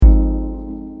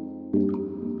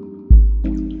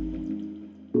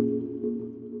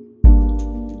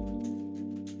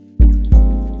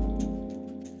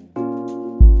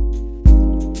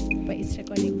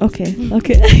Okay.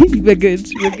 We're good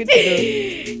to go.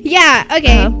 Yeah,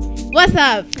 okay. What's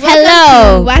up?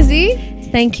 Hello. Welcome to Wazi.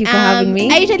 Thank you for having me.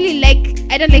 I don't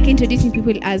like introducing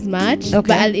people as much, but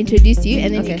I'll introduce you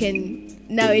and then you can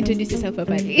now introduce yourself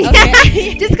properly.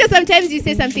 Okay. Just because sometimes you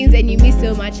say some things and you miss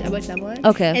so much about someone.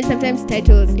 Okay. And sometimes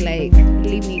titles like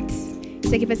limit.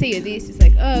 It's like if I say you're this, it's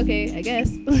like, oh, okay, I guess.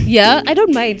 Yeah, I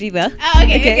don't mind either. Oh,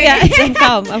 okay. Yeah, I'm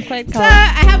calm. I'm quite calm. So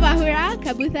I have Ahura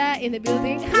Kabutha in the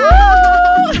building.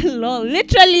 Lol,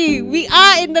 literally, we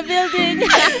are in the building.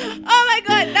 Oh my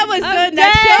god, that was so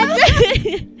natural.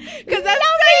 Because I'm so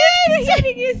used to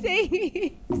hearing you saying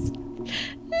it.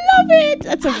 Love it.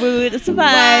 That's a mood. It's a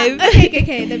vibe. Wow.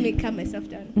 Okay. Let me calm myself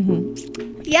down.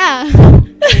 Mm-hmm. Yeah.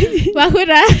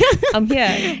 Wahura. I'm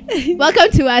here.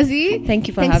 Welcome to Wazi. Thank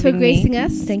you for Thanks having for gracing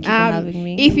us. Thank you for having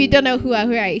me. If you don't know who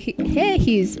Ahura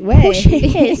he's where? Who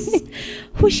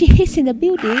she is in the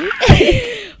building.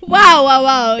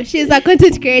 Wow. She's a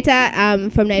content creator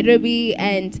from Nairobi,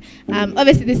 and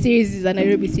obviously this series is a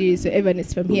Nairobi series, so everyone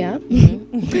is from here.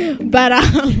 Mm-hmm. But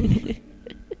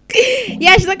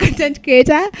yeah, she's a content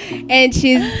creator, and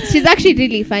she's actually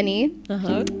really funny.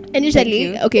 And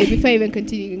usually, okay, before I even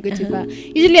continue, you can go too far.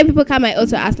 Usually when people come, I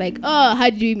also ask like, oh, how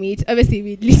did we meet? Obviously,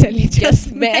 we literally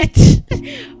just met.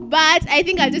 But I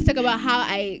think I'll just talk about how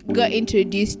I got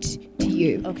introduced to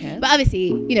you. Okay. But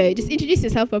obviously, just introduce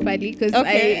yourself properly, because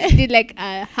I did like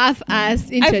a half-ass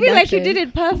introduction. I feel like you did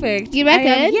it perfect. You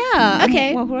reckon? Yeah.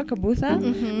 Okay. I'm Wahura Kabutha.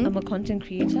 Mm-hmm. I'm a content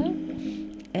creator,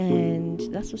 and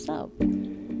that's what's up.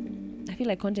 I feel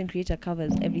like content creator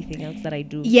covers everything else that I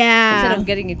do. Yeah. Instead of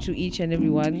getting into each and every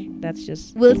one, that's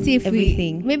just we'll see if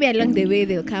everything. maybe along the way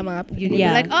they'll come up. You'll be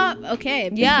like, oh,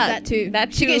 okay. Yeah. That too.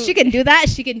 That She too. can do that.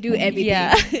 She can do everything.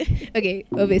 Yeah. Okay.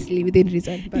 Obviously within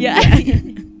reason. But Yeah.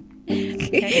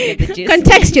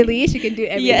 Contextually, she can do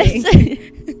everything. Yes.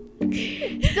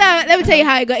 So let me tell you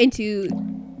how I got into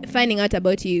finding out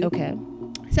about you. Okay.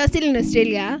 So I was still in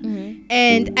Australia,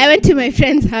 and I went to my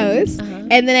friend's house,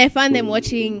 and then I found them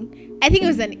watching, I think it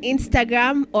was an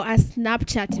Instagram or a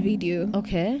Snapchat video.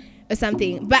 Okay. Or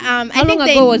something. But I How think long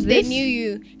ago was they this? knew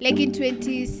you like in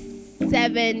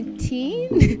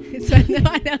 2017. So no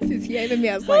one else is here. Even me,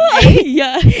 I was like, hey,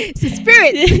 Yeah. it's a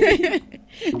spirit.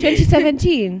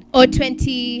 2017. Or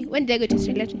 20. When did I go to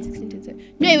Australia? 2016.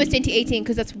 2017. No, it was 2018,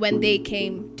 because that's when they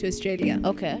came to Australia.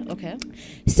 Okay.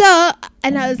 So,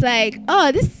 and I was like,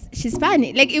 oh, she's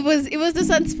funny. Like it was this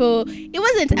one's for. It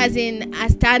wasn't as in a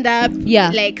stand up. Yeah.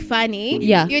 Like funny.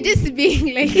 Yeah. You're just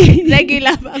being like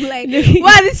regular. I'm like,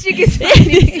 wow, this chick is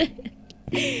funny.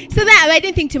 So that I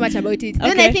didn't think too much about it.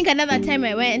 Then I think another time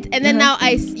I went, and then now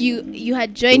you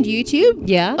had joined YouTube.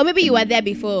 Yeah. Or maybe you were there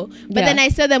before. But Yeah. then I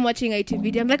saw them watching a YouTube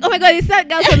video. I'm like, oh my god, it's that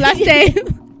girl from last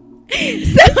time. So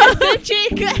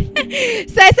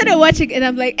I started watching, and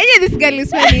I'm like, yeah, this girl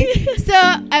is funny. So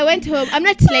I went home. I'm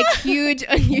not like huge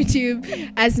on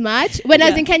YouTube as much. When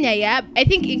I was in Kenya, I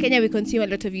think in Kenya we consume a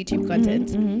lot of YouTube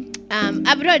content.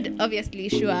 Abroad, obviously,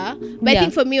 sure. But I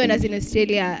think for me, when I was in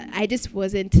Australia, I just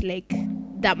wasn't like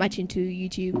that much into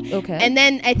YouTube. Okay. And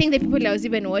then I think the people I was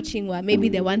even watching were maybe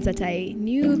the ones that I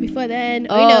knew before then.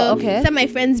 Oh, Or, okay. Some of my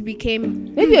friends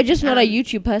became. Maybe you're just not a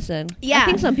YouTube person. Yeah. I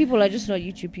think some people are just not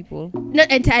YouTube people.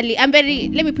 Not entirely.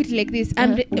 Let me put it like this.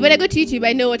 When I go to YouTube,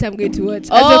 I know what I'm going to watch. As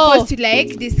Oh. opposed to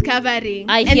like discovering.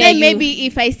 I and hear then you. maybe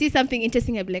if I see something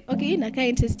interesting, I'll be like, okay, kind of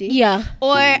interesting. Yeah.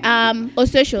 Or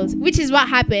socials, which is what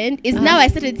happened. Is now I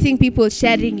started seeing people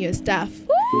sharing your stuff.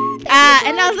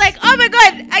 And I was like, oh my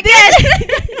god, again.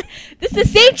 This is the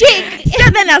same chick. So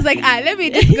then I was like, let me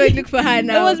just go look for her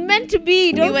now. It was meant to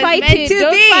be. Don't It was fight meant it. to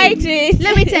Don't be. fight it.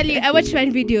 Let me tell you, I watched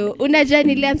one video. Unaja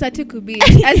nilianza tu kubi.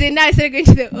 As in now I started going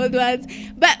to the old ones.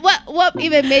 But what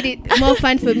even made it more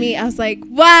fun for me, I was like,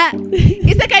 what?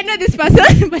 It's like I know this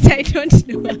person, but I don't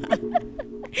know her.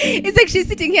 It's like she's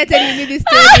sitting here telling me this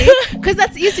story. Because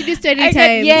that's used to do story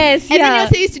time. Yes, And then yeah. I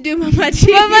also used to do Mama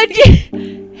G.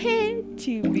 Hey,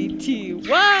 TBT.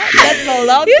 What? That's a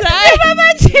long Used to do time.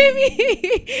 Mama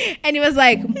Jamie. And he was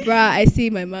like, bruh, I see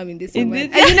my mom in this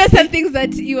moment. And you know some things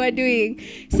that you are doing.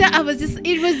 So it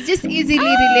was just easily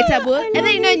relatable. And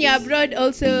then when you're abroad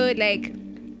also, like,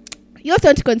 you also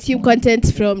want to consume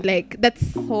content from like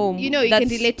that's Home. you can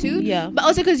relate to. Yeah. But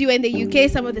also because you were in the UK,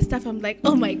 some of the stuff I'm like,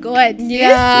 oh my god. Yeah.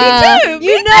 Yes, me too.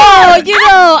 You know.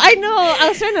 I know. I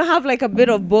was trying to have like a bit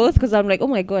of both, because I'm like, oh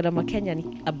my god, I'm a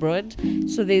Kenyan abroad.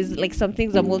 So there's like some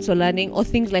things I'm also learning, or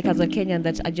things like as a Kenyan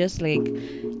that are just like,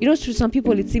 to some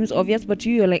people it seems obvious, but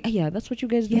to you, you're like, yeah, that's what you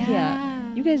guys do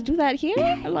here. You guys do that here?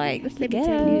 Like, let's Let me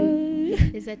tell you.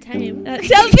 There's a time.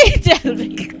 Tell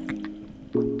me.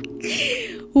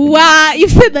 Wow, you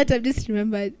said that. I've just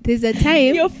remembered. There's a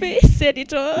time. Your face said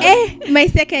it all. My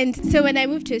second. So when I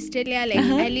moved to Australia, like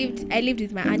I lived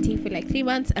with my auntie for like 3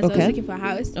 months as I was looking for a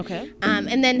house. Okay.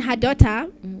 And then her daughter.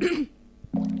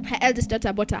 Her eldest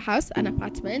daughter bought a house, an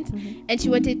apartment, and she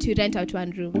wanted to rent out 1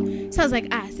 room. So I was like,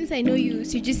 since I know you,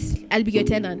 so I'll be your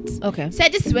tenant. Okay. So I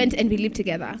just went and we lived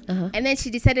together. And then she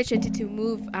decided she wanted to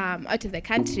move out of the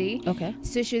country. Okay.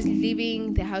 So she was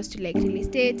leaving the house to like real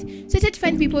estate. So I tried to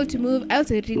find people to move. I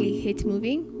also really hate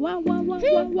moving. Wow.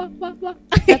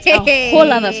 That's a whole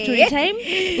other story time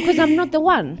because I'm not the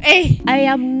one. I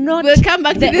am not. We'll come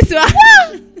back to this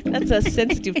one. That's a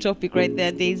sensitive topic right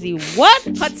there, Daisy. What?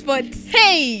 Hotspots.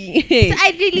 Hey. So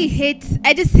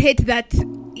I just hate that,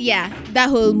 that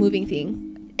whole moving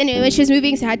thing. Anyway, when she was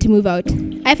moving, so I had to move out.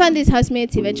 I found these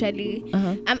housemates eventually.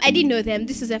 I didn't know them.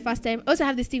 This was the first time. I also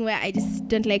have this thing where I just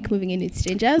don't like moving in with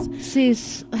strangers.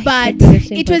 Sis. But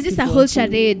it was just a whole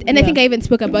charade. And I think I even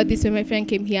spoke about this when my friend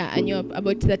came here and knew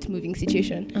about that moving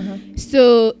situation.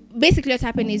 So basically what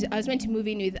happened is I was meant to move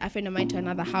in with a friend of mine to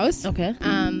another house. Okay.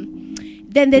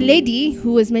 Then the lady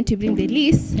who was meant to bring the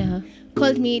lease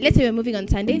called me. Let's say we were moving on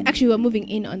Sunday. Actually, we were moving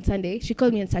in on Sunday. She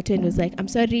called me on Saturday and was like, I'm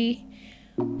sorry,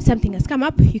 something has come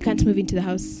up. You can't move into the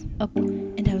house.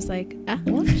 And I was like,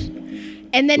 what?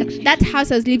 And then that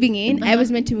house I was living in, I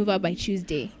was meant to move out by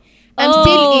Tuesday. I'm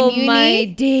still in uni. My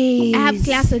days. I have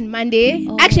class on Monday.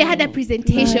 Actually, I had a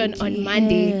presentation on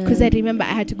Monday because I remember I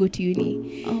had to go to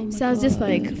uni. So I was just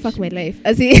like, fuck my life.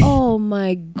 Oh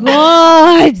my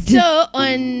God. So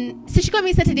she called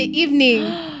me Saturday evening.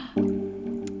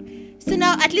 So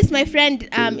now at least my friend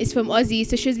is from Aussie,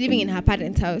 so she was living in her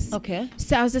parents' house. Okay.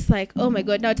 So I was just like, oh my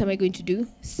God, now what am I going to do?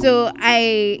 So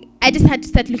I just had to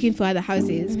start looking for other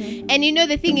houses. And you know,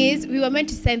 the thing is, we were meant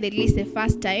to sign the lease the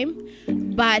first time,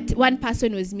 but one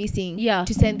person was missing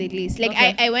to sign the lease. Like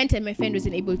I went and my friend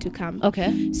wasn't able to come.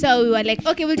 Okay. So we were like,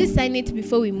 okay, we'll just sign it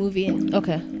before we move in.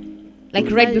 Okay. Like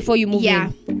right before you move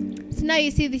in. So now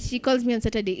you see that she calls me on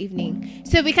Saturday evening.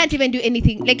 So we can't even do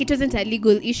anything. Like it wasn't a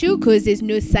legal issue because there's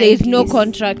no sign. There's no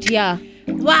contract. Yeah.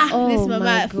 Wow. This mama.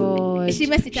 My God. She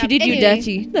messed it up. She did you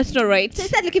dirty. That's not right. So I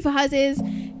started looking for houses.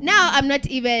 Now I'm not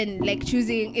even like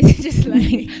choosing. It's just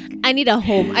like I need a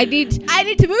home. I need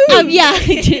to move.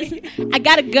 I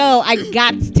gotta go. I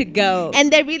got to go.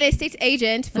 And the real estate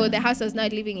agent for the house I was now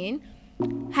living in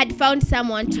had found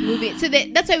someone to move it. So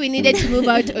that's why we needed to move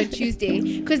out on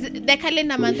Tuesday. Because the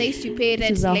calendar month I used to pay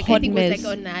rent, like I think it was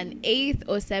like on an 8th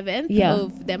or 7th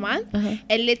of the month.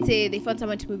 And let's say they found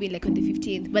someone to move in like on the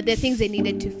 15th. But there are things they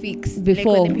needed to fix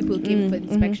before, like when the people came for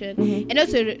inspection. And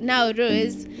also now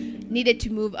Rose needed to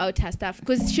move out her stuff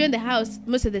because she owned the house.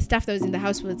 Most of the stuff that was in the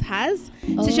house was hers.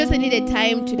 So she also needed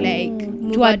time to like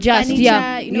move to adjust,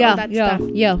 furniture, you know, all that stuff.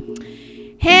 Yeah.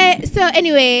 Hey, so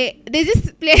anyway, there's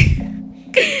this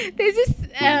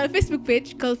Facebook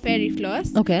page called Fairy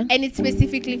Floss. Okay. And it's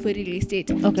specifically for real estate.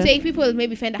 Okay. So if people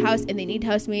maybe find a house and they need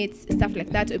housemates, stuff like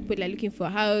that, or people are looking for a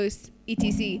house,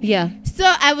 etc. Yeah. So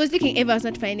I was looking, I was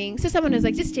not finding. So someone was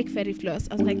like, just check Fairy Floss.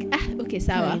 I was like, okay,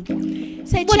 sawa. So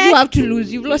I what do you have to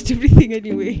lose? You've lost everything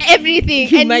anyway. Everything.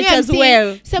 You might as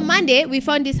well. So Monday, we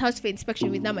found this house for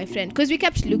inspection with now my friend because we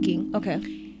kept looking.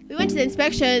 Okay. We went to the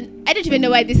inspection. I don't even know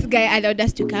why this guy allowed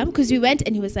us to come because we went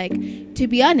and he was like, to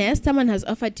be honest, someone has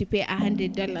offered to pay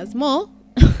 $100 more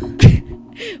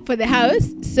for the house.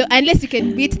 So unless you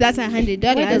can beat that $100,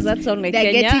 why does that sound like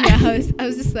they're Kenya? getting a house. I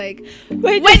was just like,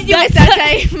 when did you waste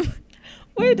that time?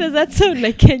 Why does that sound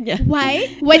like Kenya?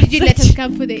 Why? Why did you let us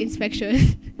come for the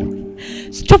inspection?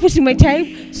 Stop wasting my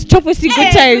time. Stop wasting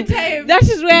good time. That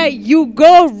is where you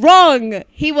go wrong.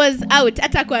 He was out.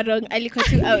 Atakwa wrong. I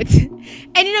got you out.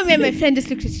 And you know, me and my friend just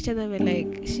looked at each other and were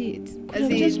like, shit. As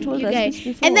in, just told us this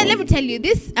before. And then let me tell you,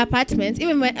 this apartment,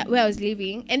 even where I was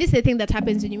living, and this is the thing that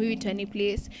happens when you move into a new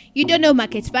place, you don't know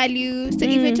market value. So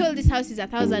if you're told this house is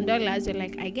 $1,000, you're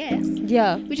like, I guess.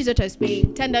 Yeah. Which is what I was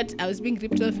paying. Turned out I was being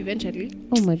ripped off eventually.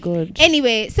 Oh my God.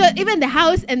 Anyway, so even the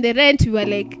house and the rent, we were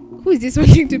like, who is this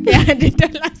wanting to pay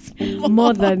 $100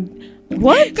 more than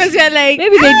what? Because we're like,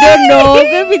 maybe they don't know.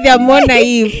 Maybe they're more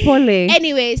naive.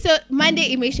 Anyway, so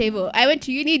Monday Imeshevo, I went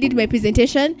to uni, did my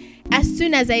presentation. As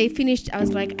soon as I finished, I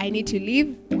was like, I need to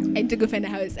leave. I need to go find a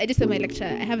house. I just told my lecturer,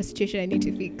 I have a situation I need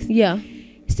to fix. Yeah.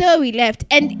 So we left.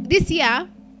 And this year,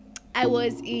 I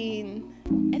was in,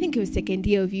 I think it was second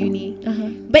year of uni.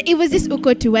 But it was just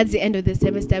awkward towards the end of the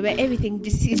semester where everything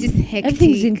is just hectic.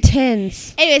 Everything's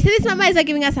intense. Anyway, so this mama is like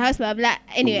giving us a house, blah, blah.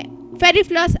 Anyway, Fairy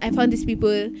Floss, I found these people.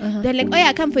 They're like, oh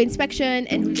yeah, come for inspection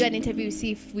and we'll do an interview,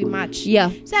 see if we match.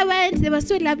 Yeah. So I went. They were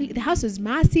so lovely. The house was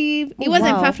massive. It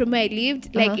wasn't far from where I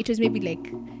lived. Like it was maybe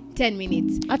like 10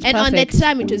 minutes. That's and on the perfect.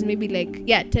 tram, it was maybe like,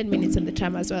 10 minutes on the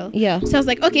tram as well. Yeah. So I was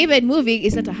like, okay, even moving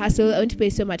is not a hassle. I want to pay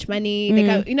so much money.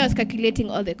 Like, I was calculating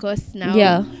all the costs now.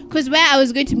 Yeah. Because where I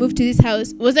was going to move to this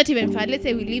house was not even far. Let's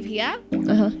say we live here.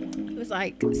 It was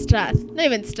like Strath. Not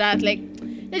even Strath. Like,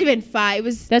 not even far. It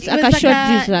was That's it like was a short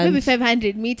distance. Maybe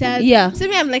 500 meters. Yeah. So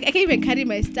me, I'm like, I can't even carry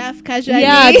my stuff casually.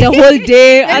 Yeah, the whole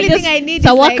day. The only thing I need it's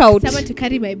is a like workout. someone to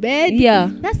carry my bed. Yeah.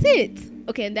 That's it.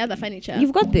 Okay, and the other furniture.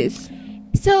 You've got this.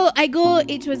 So I go,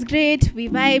 it was great. We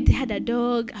vibed, had a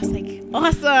dog. I was like,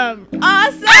 awesome.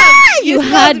 You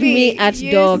had sold me at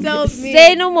You dog. sold me.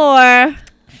 Say no more.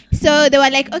 So they were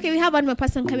like, okay, we have one more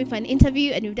person coming for an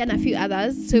interview, and we've done a few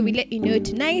others. So we let you know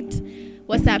tonight.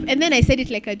 What's up? And then I said it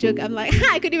like a joke. I'm like,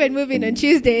 I could even move in on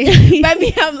Tuesday. But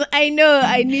me, I know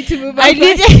I need to move on.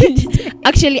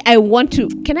 Actually, I want to.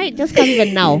 Can I just come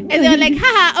even now? And they were like,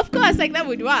 haha, of course, like that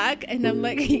would work. And I'm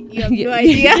like, you have no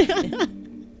idea.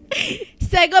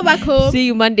 So I go back home. See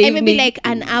you Monday And maybe evening. like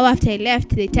an hour after I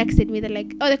left, they texted me. They're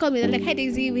like, they called me. They're like, hi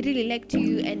Daisy, we really liked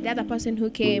you. And the other person who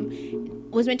came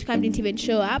was meant to come, didn't even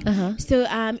show up. So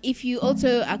if you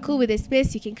also are cool with the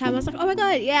space, you can come. I was like, oh my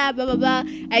god, yeah, blah blah blah.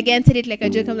 I again said it like a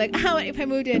joke. I'm like, what if I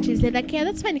moved in on Tuesday? Like, yeah,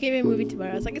 that's fine. You can even move in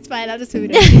tomorrow. I was like, it's fine. I'll just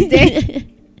move it on Tuesday.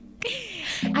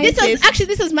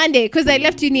 This was Monday because I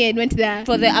left uni and went there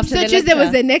for the after so the Tuesday lecture.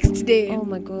 was the next day. Oh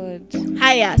my god.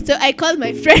 Higher. So I called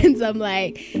my friends. I'm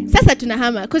like, Sasa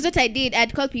tunahama. Because what I did,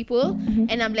 I'd call people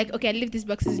and I'm like, okay, I'll leave these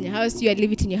boxes in your house. I'd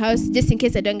leave it in your house just in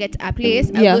case I don't get a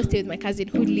place. I'll go stay with my cousin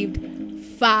who lived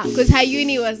far because her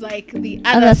uni was like the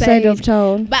other side of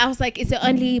town. But I was like, it's the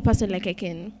only person like I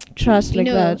can trust like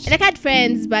that. Like I had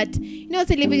friends, but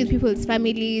also living with people's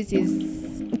families is.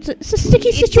 It's a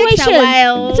sticky situation. Takes a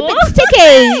while. It's a bit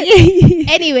sticky.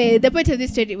 Anyway, the point of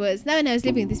this story was now when I was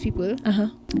living with these people,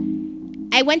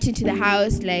 I went into the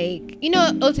house, like,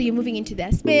 also you're moving into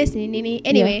their space.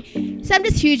 Anyway, so I'm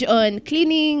just huge on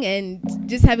cleaning and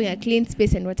just having a clean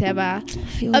space and whatever.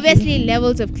 Obviously,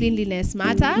 levels of cleanliness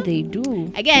matter. They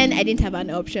do. Again, I didn't have an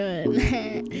option.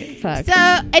 Fact. So,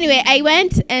 anyway, I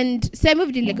went and so I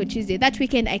moved in like on Tuesday. That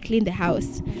weekend, I cleaned the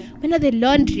house. When the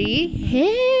laundry,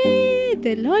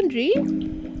 the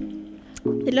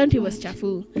laundry was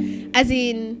chafu. As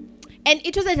in, and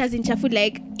it wasn't as in chafu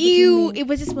like ew. It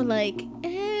was just more like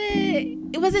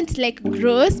it wasn't like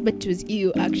gross, but it was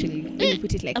ew actually. Let me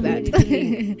put it like that.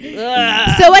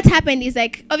 So what happened is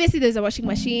like obviously there's a washing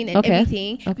machine and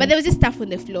everything, but there was just stuff on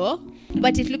the floor.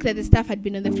 But it looked like the stuff had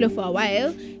been on the floor for a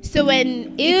while. So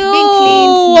when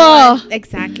it's being cleaned,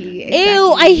 exactly.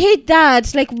 Ew, I hate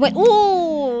that. Like,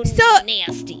 so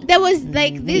nasty. There was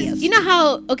like this. Nasty. You know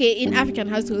how in African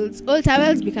households, old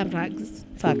towels become rags.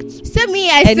 Facts. So me,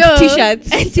 I saw t-shirts.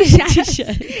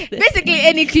 Basically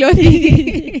any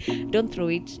clothing. Don't throw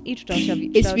it. It's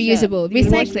reusable.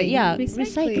 Recycling. Yeah,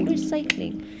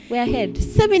 recycling. We're ahead.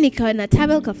 So many on a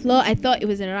towel floor. I thought it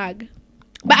was a rag.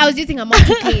 But I was using a mop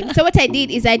to clean. So what I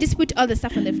did is I just put all the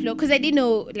stuff on the floor because I didn't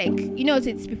know, like,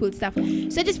 it's people's stuff. So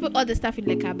I just put all the stuff in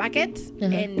like a bucket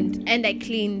and I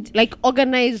cleaned. Like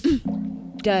organized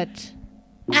dirt.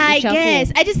 I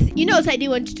guess. I just, so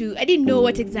I didn't know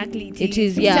what exactly it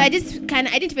is. Yeah. So I just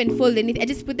I didn't even fold anything. I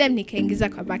just put them in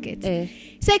a bucket.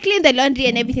 So I cleaned the laundry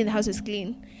and everything in the house was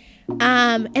clean.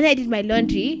 And I did my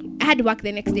laundry. I had work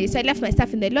the next day. So I left my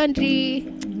stuff in the laundry.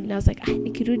 And I was like,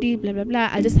 Nikirudi, blah, blah, blah.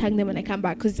 I'll just hang them when I come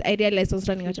back because I realized I was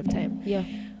running out of time. Yeah.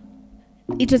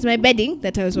 It was my bedding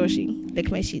that I was washing,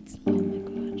 like my sheets. Oh my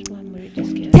God. I'm really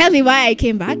scared. Tell me why I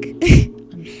came back.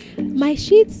 My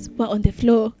sheets were on the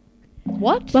floor.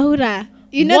 What? Bahura.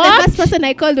 The first person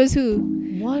I called was who?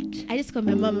 What? I just called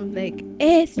my mom. I'm like,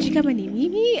 sijui ni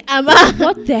mimi ama.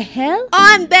 What the hell?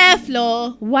 On their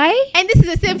floor. Why? And this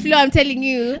is the same floor I'm telling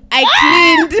you. I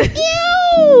cleaned.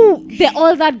 Ew! They're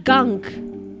all that gunk.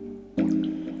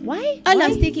 Why? All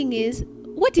I'm thinking is,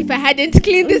 what if I hadn't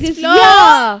cleaned this floor?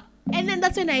 Yeah. And then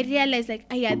that's when I realized, like,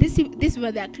 this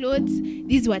were their clothes.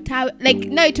 These were towels. Like,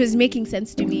 now it was making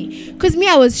sense to me. Because me,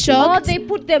 I was shocked. Oh, they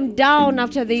put them down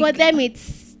after they... For them,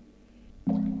 it's...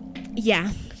 Yeah.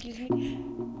 Excuse me.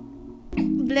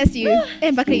 Bless you.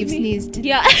 Mbaka, you've sneezed.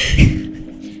 Yeah.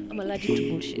 I'm allergic to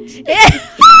bullshit.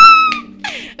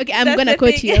 Okay, I'm gonna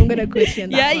quote you. On that one.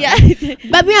 Yeah.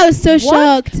 But me, I was so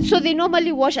shocked. So they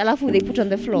normally wash alafu they put on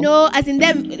the floor? No, as in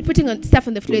them putting on stuff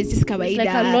on the floor is just kawaida. It's like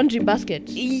a laundry basket.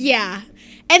 Yeah.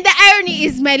 And the irony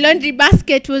is my laundry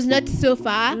basket was not so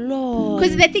far.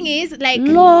 Because the thing is, like, we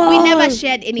never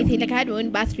shared anything. Like, I had my own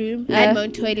bathroom. I had my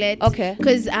own toilet. Okay.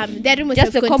 Because their room was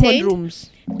just the self-contained. common rooms.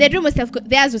 the room was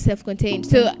theirs was self-contained.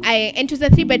 So and it was a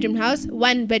 3-bedroom house.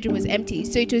 1 bedroom was empty.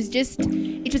 So it was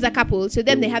a couple. So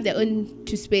then they have their own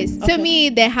 2 space. So me,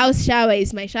 the house shower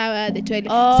is my shower, the toilet.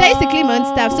 So I used to clean my own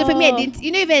stuff. So for me, I didn't,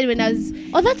 even when I was...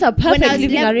 Oh, that's a perfect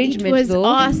living arrangement, it was though.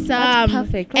 awesome. That's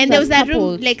perfect. And there was that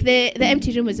room, like the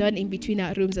empty room was on in between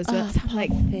our rooms as well. So I'm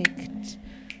like... Perfect.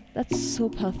 That's so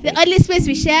perfect. The only space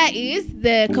we share is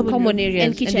the common areas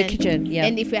and kitchen. And the kitchen, yeah.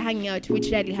 And if we're hanging out,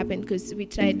 which rarely happened because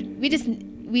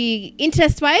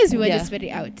interest-wise, we were just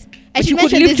very out. I should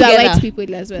mention these are white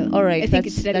people as well. All right, I think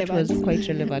it's relevant. That was quite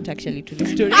relevant actually to the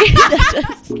story.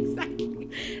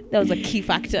 That was a key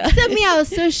factor. So me, I was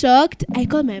so shocked. I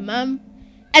called my mom,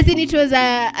 as in it was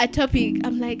a topic.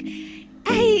 I'm like,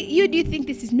 do you think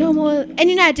this is normal?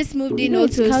 And I just moved in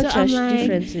also. Culture so I'm like,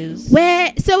 differences.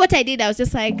 So what I did, I was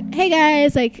just like, hey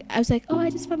guys, I was like, I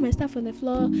just found my stuff on the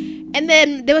floor. And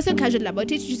then they were so casual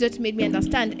about it, which just made me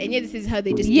understand. And this is how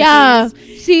they just do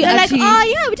things. See, they're like,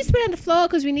 we just put it on the floor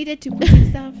because we needed to put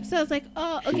in stuff. So I was like,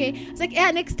 okay. I was like,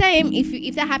 next time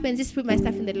if that happens, just put my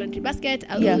stuff in the laundry basket.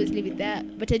 I'll always leave it there.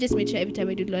 But I just made sure every time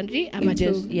I do laundry, I'm at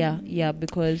home. Yeah,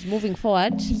 because moving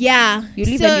forward, you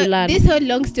live and you learn. This whole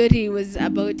long story was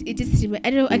about it. Just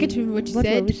I don't know. I can't remember what you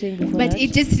said, were we saying before but that?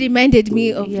 it just reminded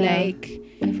me of people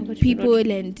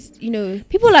and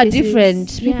people are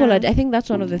different. Yeah. I think that's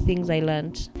one of the things I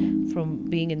learned from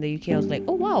being in the UK. I was like,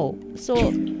 oh wow, so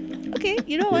okay,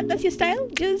 you know what? That's your style.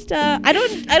 Just I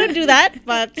don't do that,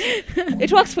 but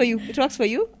it works for you.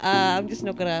 I'm just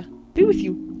not gonna be with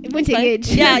you. It won't engage.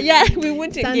 Yeah, we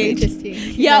won't Sounds engage. Interesting.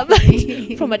 Yeah, but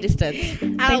from a distance.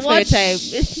 Thanks for your time.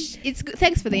 It's good.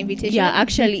 Thanks for the invitation. Yeah,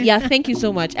 actually, thank you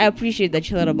so much. I appreciate that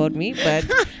you thought about me, but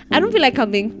I don't feel like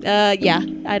coming. I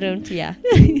don't. Yeah.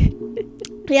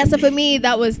 So for me,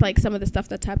 that was like some of the stuff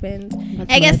that happened.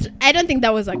 I guess I don't think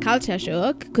that was a culture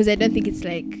shock because I don't think it's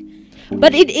like.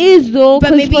 But it is though,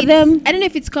 but maybe for them, I don't know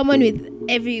if it's common with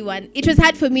everyone. It was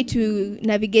hard for me to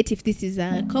navigate if this is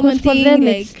a common thing. For them,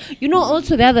 like,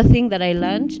 also the other thing that I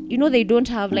learned, they don't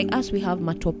have like us. We have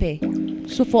matope.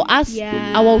 So for us,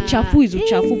 our uchafu is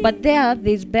uchafu, but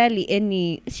there's barely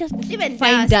any. It's just even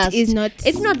fine dust. Is not.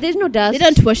 It's not. There's no dust. They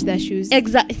don't wash their shoes.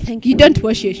 Exactly. Thank you. You don't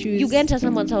wash your shoes. You get into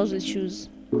someone's house with shoes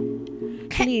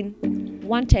clean.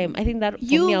 One time, I think that for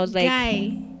me, I was like,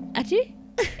 Achi?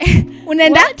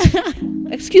 What?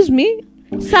 Excuse me,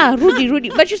 sir, Rudy.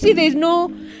 But you see, there's no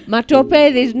matope,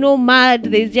 there's no mud,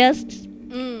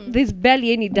 there's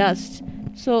barely any dust.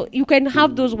 So you can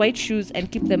have those white shoes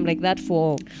and keep them like that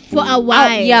for a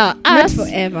while. Not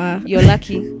forever. You're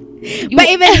lucky. But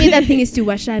even the other thing is to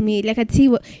wash me. Like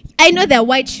I know they're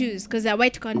white shoes because they're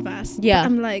white Converse. Yeah. But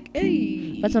I'm like,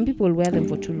 hey. But some people will wear them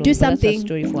for too long. Do something. That's a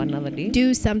story for another day.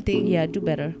 Do something. Yeah, do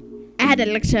better. I had a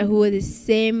lecturer who wore the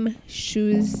same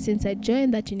shoes since I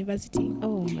joined that university.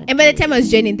 Oh my! And by the time I was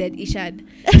joining that, Ishad.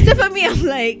 So for me, I'm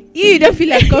like, you don't feel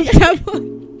like comfortable.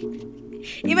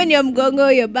 Even your mgongo,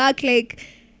 your back, like,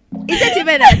 it's not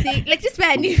even a thing. Like, just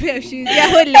buy a new pair of shoes. You're a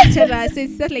whole lecturer, so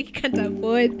it's not like you can't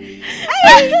afford.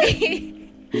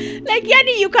 Like,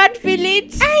 Yani, you can't feel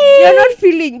it. You're not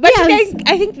feeling. But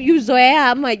I think you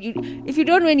zoea. If you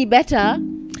don't know any better.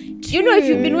 If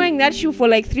you've been wearing that shoe for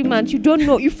like 3 months, you don't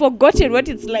know. You've forgotten what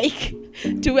it's like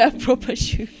to wear a proper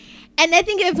shoe. And I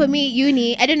think even for me,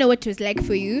 uni, I don't know what it was like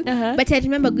for you, but I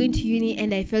remember going to uni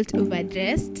and I felt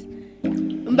overdressed.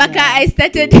 Mbaka, I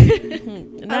started.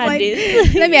 Nowadays,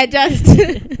 like, let me adjust.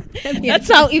 That's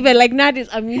how even like nowadays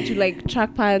I'm into like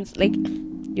track pants. Like,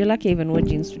 you're lucky I even wore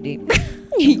jeans today.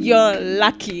 You're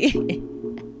lucky.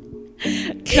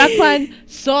 Track pants,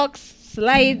 socks,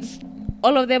 slides.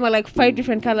 All of them are like 5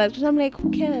 different colors. But I'm like, who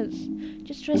cares?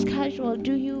 Just dress casual.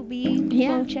 Do you be?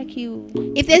 Won't check you.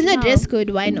 If there's no dress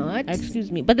code, why not? Excuse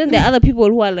me. But then there are other people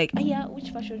who are like, which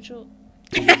fashion show?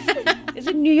 Is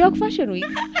it New York Fashion Week?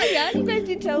 You guys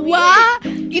didn't tell me. What?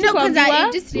 Because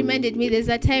it just reminded me. There's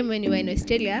a time when we were in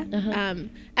Australia.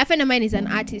 A friend of mine is an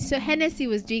artist. So Hennessy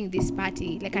was doing this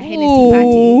party, like a Hennessy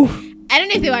party. I don't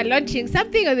know if they were launching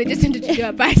something or they just wanted to do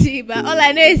a party, but all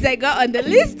I know is I got on the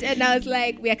list and I was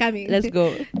like, we are coming. Let's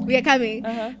go. We are coming.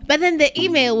 But then the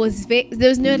email was vague. There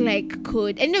was no like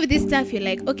code. And with this stuff, you're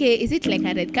like, okay, is it like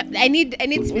a red cup? I need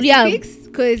specifics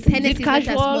because Hennessy is not a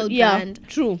small brand.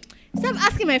 True. So I'm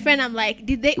asking my friend, I'm like,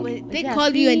 did they call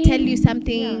you and tell you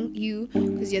something? You,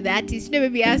 because you're the artist.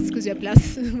 Maybe ask because you're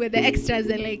plus with the extras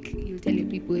and like you'll tell your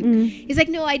people. He's like,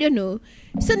 no, I don't know.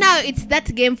 So now it's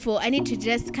that game for I need to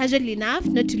dress casually enough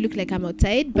not to look like I'm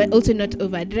outside, but also not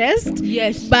overdressed.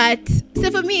 Yes. But so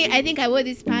for me, I think I wore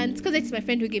these pants because it's my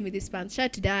friend who gave me these pants. Shout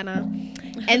out to Dana.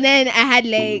 And then I had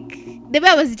like the way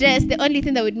I was dressed. The only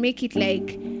thing that would make it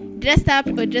like dressed up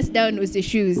or dressed down was the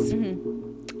shoes.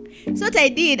 So what I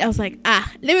did, I was like,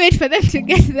 let me wait for them to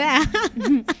get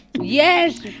there.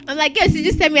 Yes. I'm like, yes, you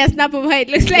just send me a snap of how it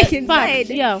looks like inside. Facts,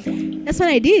 yeah. That's what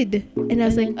I did. And I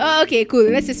was like, oh, okay, cool.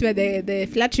 Let's just wear the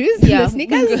flat shoes, Yeah. the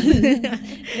sneakers.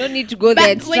 No need to go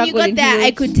there. But when you got there,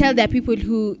 I could tell there are people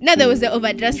who... No, there was the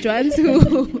overdressed ones who...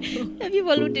 The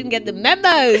people who didn't get the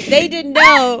memos. They didn't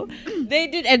know. They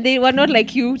did, and they were not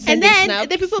like you. And then snaps.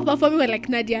 the people performing were like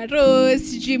Nadia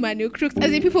Rose, G Manu Crooks,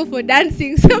 as in people for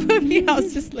dancing. So for me, I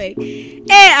was just like, hey,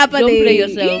 Don't play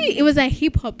yourself. It was a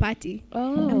hip hop party.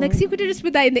 Oh. I'm like, see, could you just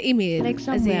put that in the email? Like As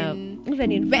somewhere. in-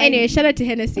 Even in But anyway, shout out to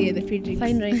Hennessy and the free drinks.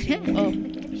 fine writing.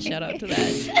 Oh, shout out to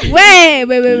that.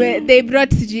 Wait. They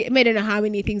brought I don't know how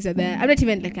many things are there. I'm not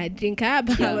even like a drinker,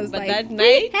 but I Yeah, was but like, that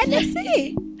night-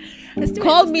 Hennessy. Let's do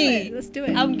Call it. me. Let's do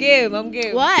it. I'm game.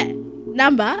 What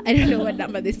number? I don't know what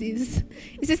number this is.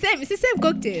 It's the same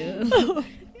cocktail.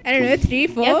 I don't know, 3,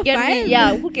 4, Yep, get 5. me.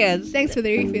 Yeah, who cares? Thanks for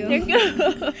the refill. Thank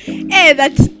you. Hey,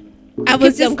 that's. I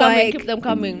was Keep them just coming. like, Keep them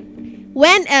coming.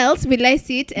 when else will I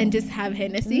sit and just have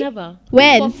Hennessy? Never.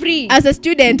 When? For free. As a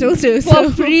student also. For So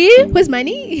free? where's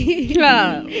money?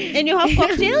 Yeah. And you have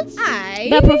cocktails? Aye.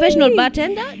 The professional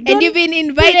bartender? And you've been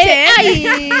invited.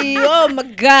 Aye. Oh my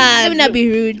God. Let me not be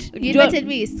rude. You Don't- invited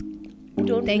me.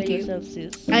 Don't Thank play you. yourself,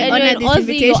 sis. I And honor when this Aussie,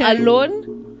 invitation. you're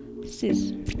alone, sis,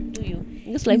 do you?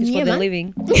 This life is Yeah, for the man.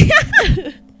 living.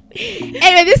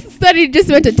 Anyway, this story just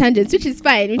went to tangents, which is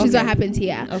fine, which is Okay. what happens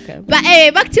here. Okay. But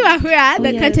anyway, back to Ahura,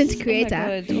 the yes. content creator. Oh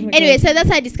my God. Oh my Anyway, God. so that's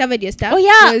how I discovered your stuff. Oh,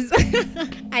 yeah. Was-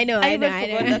 I know. even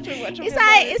forgot that we were talking It's about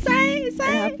I. it. It's I. It's It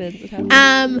I. happens. It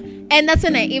happens. And that's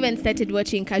when I even started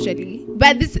watching casually.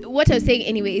 But this, what I was saying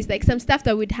anyway, is like some stuff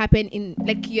that would happen in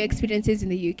like your experiences in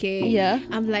the UK. Yeah.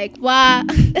 I'm like, wow.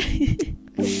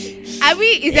 Are we?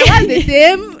 Is the one the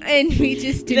same? And we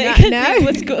just do not know.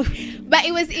 Let's go. But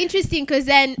it was interesting because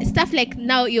then stuff like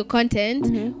Now Your Content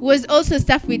Mhm. was also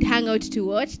stuff we'd hang out to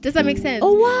watch. Does that make sense?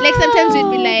 Oh, wow. Like sometimes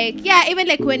we'd be like, yeah, even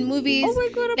like when movies, Oh my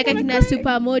God, I'm like gonna Akina cry.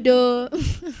 Supermodo,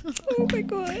 Oh my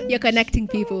God. you're connecting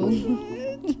people.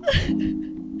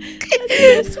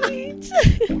 That's so sweet.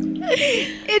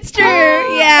 It's true,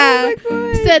 Oh, yeah. oh my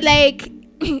God. So like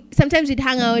sometimes we'd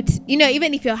hang out, you know,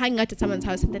 even if you're hanging out at someone's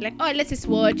house and they're like, oh, let's just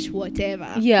watch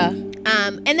whatever. Yeah.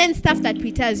 And then stuff that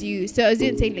preters you. So I was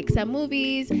doing saying like some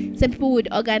movies, some people would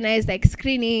organize like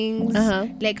screenings, Uh-huh.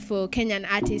 like for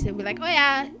Kenyan artists, and be like, oh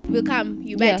yeah, we'll come.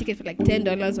 You buy Yeah. a ticket for like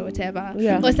 $10 or whatever,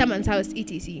 Yeah. or someone's house,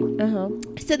 etc. Uh-huh.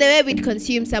 So the way we'd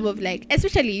consume some of like,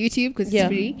 especially YouTube because Yeah. it's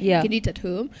free, Yeah. you can do it at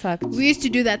home. Facts. We used to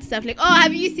do that stuff like, oh,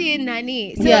 have you seen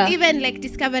Nani? So Yeah. even like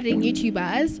discovering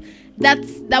YouTubers, that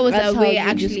was That's a how way you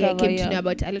actually I discover, came to yeah. know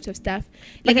about a lot of stuff.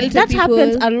 Like a lot that of people.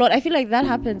 happens a lot. I feel like that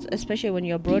happens especially when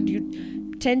you're abroad.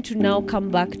 You tend to now come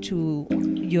back to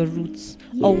your roots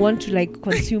or want to like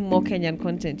consume more Kenyan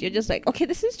content. You're just like, okay,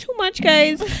 this is too much,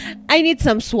 guys. I need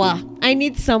some swa. I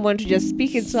need someone to just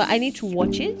speak it. So I need to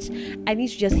watch it. I need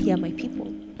to just hear my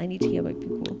people. I need to hear my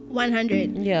people.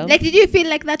 100. Yeah. Like, did you feel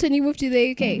like that when you moved to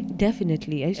the UK?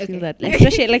 Definitely, I feel Okay. that. Like,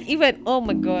 especially, like, even, oh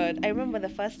my God, I remember the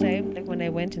first time, like, when I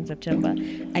went in September,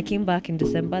 I came back in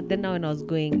December. Then now when I was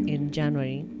going in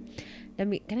January,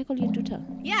 can I call you Duta?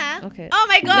 Yeah. Okay. Oh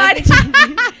my God.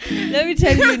 Let me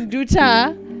tell you, in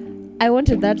Duta, I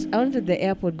wanted the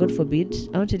airport, God forbid,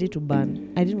 I wanted it to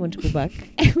burn. I didn't want to go back.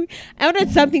 I wanted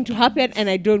something to happen and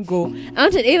I don't go. I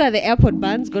wanted either the airport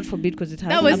burns, God forbid, because it has.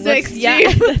 That was I'm so not-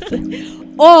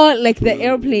 extreme. or like the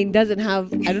airplane doesn't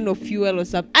have, I don't know, fuel or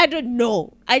something. I don't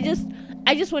know. I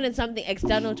just wanted something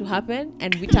external to happen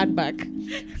and we turned back.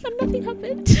 And nothing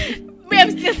happened. Me,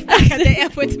 I'm still stuck at the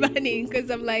airport burning because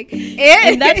I'm like, eh?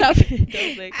 And that happened. I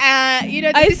was like, You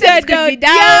know, the I systems said could be no. down.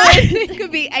 Yeah. It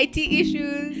could be IT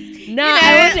issues. nah, You know,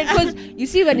 I wanted, because you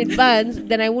see when it burns,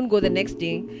 then I won't go the next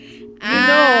day. You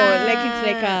know, like it's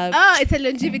like a... Oh, it's a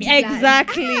longevity plan.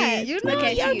 Exactly. Ah, You know,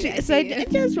 okay, you I have see you, to, so I see I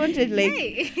just wanted like...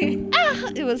 Hey.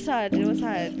 It was hard. It was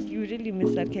hard. You really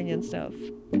miss that Kenyan stuff.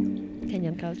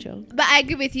 Kenyan culture. But I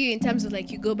agree with you in terms of like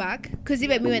you go back, because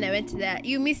even me when I went to that,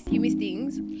 you miss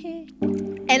things.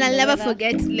 And I'll never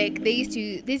forget, like, there's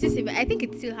this event, I think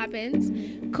it still happens,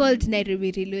 called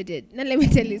Nairobi Reloaded. Now, let me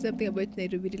tell you something about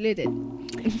Nairobi Reloaded.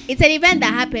 It's an event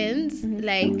that happens,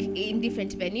 like, in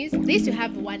different venues. They used to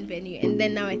have one venue, and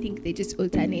then now I think they just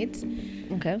alternate.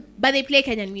 Okay. But they play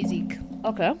Kenyan music,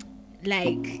 Okay.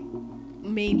 like,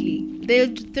 mainly.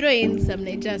 They'll throw in some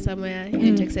Niger somewhere, you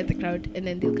know, to excite the crowd, and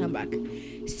then they'll come back.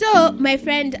 So, my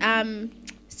friend,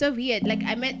 so weird. Like,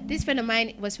 I met this friend of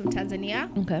mine was from Tanzania.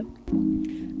 Okay.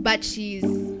 But she's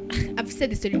I've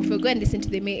said this story before. Go and listen to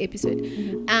the May episode.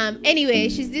 Anyway,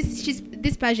 she's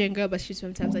this Persian girl, but she's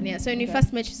from Tanzania. So when we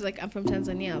first met, she's like, I'm from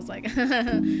Tanzania. I was like,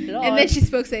 and then she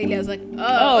spoke Swahili. I was like,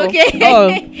 oh.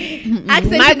 Okay.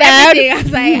 Accent My and bad. everything. I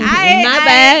was like,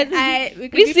 My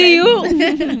bad. we see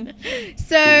you.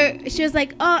 So she was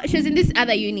like, oh, she was in this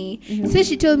other uni. So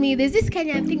she told me there's this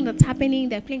Kenyan thing that's happening.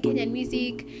 They're playing Kenyan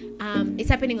music. It's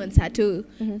happening on Sato.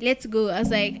 Let's go. I was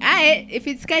like, alright, if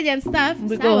it's Kenyan stuff,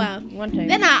 We go sawa. one time.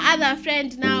 Then our other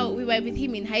friend, now we were with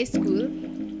him in high school.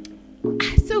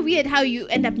 So weird how you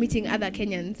end up meeting other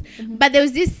Kenyans. But there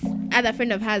was this other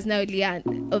friend of hers now,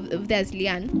 Leanne, of theirs,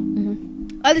 Leanne.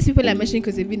 All these people I'm mentioning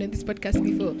because they've been on this podcast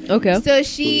before. Okay. So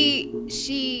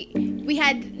we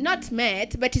had not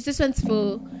met, but it's just once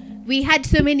we had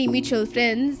so many mutual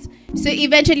friends. So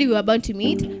eventually we were bound to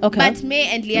meet. Okay. But May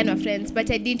and Leanne were friends, but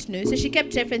I didn't know. So she kept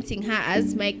referencing her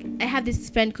as I have this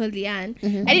friend called Leanne.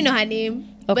 I didn't know her name.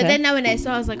 Okay. But then now when I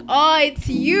saw, I was like, oh, it's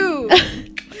you.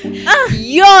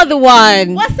 You're the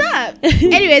one. What's up?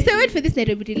 Anyway, so I went for this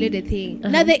Nairobi Reloaded thing.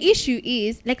 Now the issue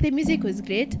is, like, the music was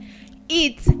great.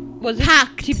 It Was it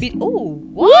packed. Oh,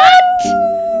 what?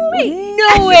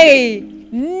 No way.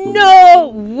 No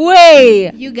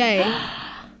way. You guys.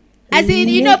 As in,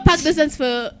 you know, pack those ones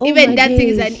for Oh even my dancing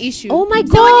is days. an issue. Oh my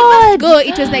So when you first God. go,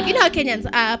 it was like, you know how Kenyans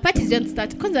parties don't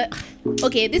start.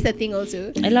 Okay, this is the thing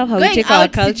also. I love how Going we take our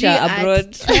out to culture do at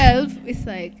abroad. 12, it's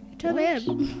like 12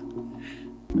 a.m.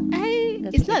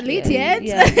 That's It's not late okay. yet.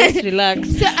 Yeah, just relax.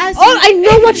 So as Oh, I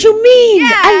know what you mean.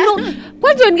 Yeah. I know.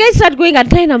 Once when guys start going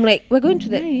at 9, I'm like, we're going to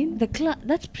Nine? the club.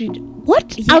 That's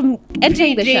what? Yeah. I'm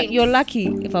entering the shower. Pre-drinks. You're lucky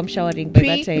if I'm showering by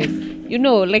that time. You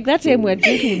know, like that time we're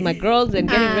drinking with my girls and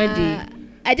getting ready.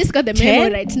 I just got the 10?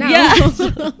 memo right now.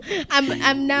 Yeah.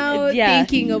 I'm now Yeah.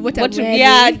 thinking of what I'm wearing.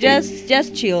 Yeah,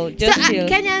 just chill. Just So chill.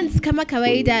 Kenyans kama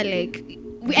kawaida, like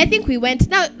I think we went.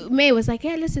 Now May was like,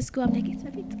 yeah, let's just go. I'm like, it's a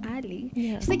bit early.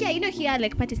 Yeah. She's like, yeah, you know, here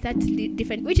like parties start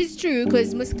different, which is true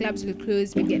because most clubs will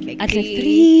close maybe at like At 3. like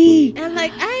 3. And I'm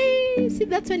like, I see,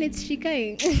 that's when it's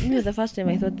shikaing. You know, the first time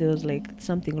I thought there was like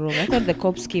something wrong. I thought the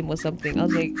cops came or something. I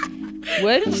was like,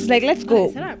 what? She's like, let's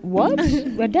go. Shut up. What?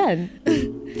 We're done.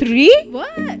 3? What?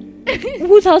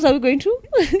 Whose house are we going to?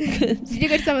 Did you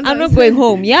go to someone's I'm house? not going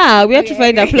home. Yeah, we have to Okay,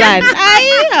 find a okay. plan.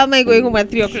 How am I going home at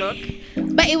 3 o'clock?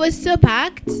 But it was so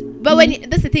packed. But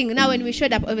that's the thing. Now when we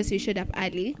showed up, obviously we showed up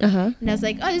early. Uh-huh. And I was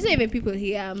like, oh, there's not even people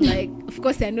here. I'm like, of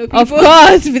course there are no people. Of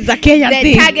course, if it's a Kenyan The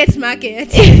thing. target market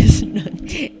It's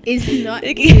not. is not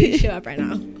going to show up right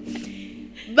now.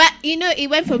 But you know, it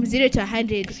went from 0 to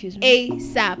 100 Excuse me.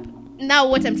 ASAP. Now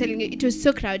what I'm telling you, it was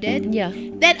so crowded. Yeah.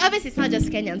 Then obviously it's not just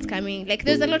Kenyans coming. Like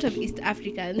there's a lot of East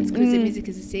Africans because the music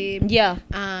is the same. Yeah.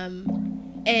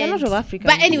 And a lot of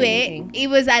Africans But doing anyway, things. it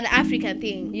was an African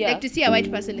thing. Yeah. Like to see a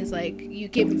white person is like you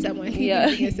came with someone. Yeah.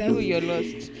 yourself. You're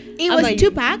lost. It Am was I-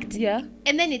 too packed. Yeah.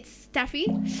 And then it's stuffy.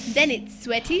 Then it's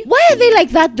sweaty. Why are they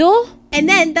like that though? And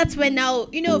then that's when now,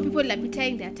 you know, people like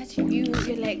pretending they're touching you.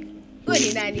 You're like, oh,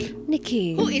 ni nani?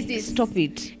 Nikki. Who is this? Stop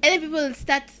it. And then people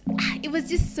start, it was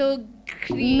just so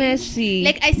cringe. Messy.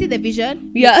 Like, I see the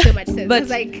vision. Yeah, Makes so much sense. but- I was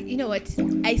like, you know what?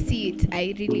 I see it.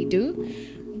 I really do.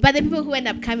 But the people who end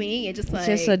up coming, you're just like...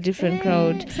 It's just a different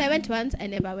crowd. So I went once, I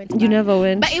never went You back. never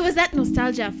went. But it was that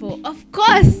nostalgia for, of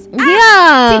course.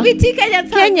 Yeah. TBT Kenya.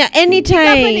 Kenya,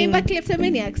 anytime.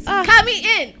 Kleptomaniacs. Ah.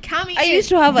 Coming I in. used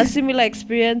to have a similar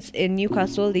experience in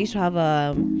Newcastle. They used to have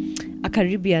a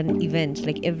Caribbean event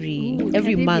like every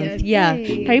Caribbean, month. Yeah,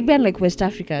 hey. Caribbean like West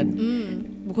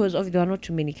African because there are not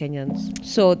too many Kenyans.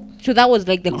 So that was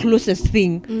like the closest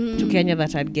thing to Kenya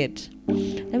that I'd get.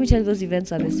 Let me tell you, those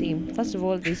events are the same. First of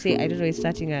all, they say, I don't know, it's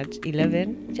starting at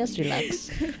 11. Just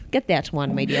relax. Get there at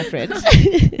 1, my dear friends.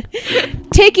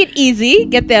 Take it easy.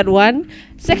 Get there at 1.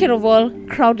 Second of all,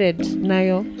 crowded,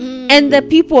 Nayo. And the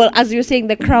people, as you're saying,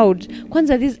 the crowd.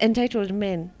 Kwanza, these entitled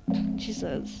men.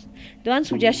 Jesus. The ones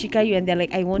who just shika you and they're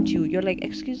like, I want you. You're like,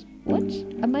 excuse, what?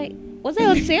 Was I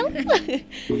on sale? Did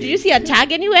you see a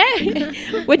tag anywhere?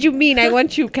 What do you mean, I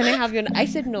want you? Can I have your... I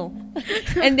said no.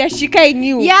 And they're shikaing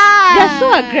you. Yeah. They're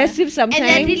so aggressive sometimes. And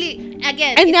they're really,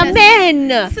 again... And it's they're a-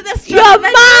 men. So that's You're strong.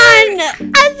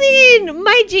 man. As in,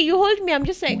 my G, you hold me. I'm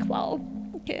just like, wow.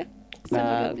 Okay.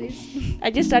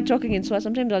 I just start talking in Swa.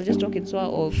 Sometimes I'll just talk in Swa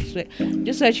or Swe,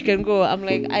 just so that you can go. I'm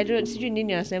like, I don't. Sijui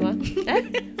nini nasema.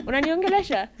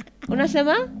 Unaniongelesha?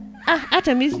 Unasema?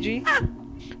 Hata mimi sijui.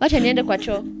 Wacha niende kwa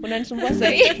choo. Unanisumbua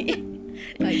sahi.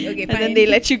 Like, okay, And then fine. they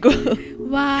let you go.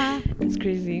 Wow. It's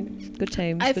crazy. Good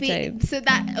times. I Good feel times. so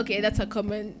that that's a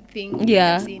common thing.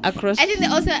 Yeah, I've seen. across. I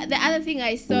think also the other thing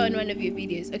I saw in one of your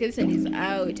videos. Okay, this one is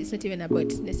out. It's not even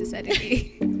about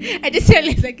necessarily. I just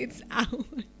realized like it's out.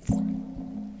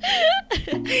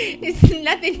 It's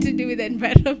nothing to do with the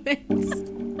environment.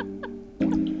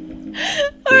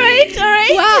 All right.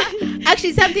 Wow.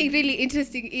 Actually, something really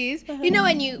interesting is, you know,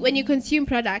 when you consume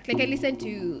product, like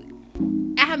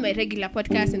I have my regular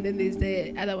podcast and then there's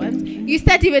the other ones. You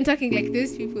start even talking like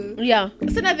those people. Yeah.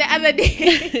 So now the other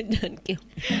day, Don't kill.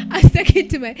 I was talking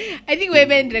to I think we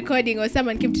were recording or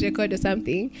someone came to record or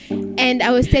something. And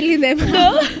I was telling them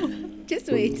just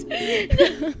wait.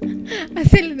 I was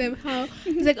telling them how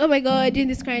I was like, oh my god, during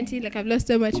this quarantine, like I've lost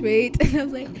so much weight. And I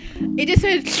was like, it just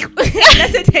went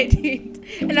that's what I did.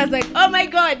 And I was like, oh my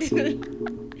god. This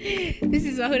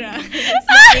is Wahura.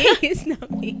 It's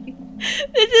not me.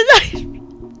 This is like,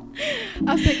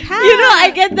 I was like, how? you know,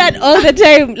 I get that all the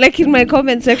time. Like in my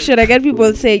comment section, I get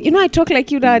people saying, you know, I talk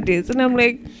like you nowadays, and I'm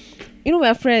like, you know,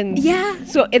 we're friends. Yeah.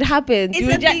 So it happens. It's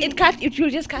It will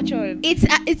just catch on. It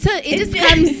just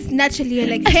comes naturally. You're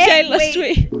like, hey, I lost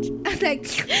weight. I was like,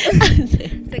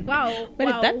 it's like, wow.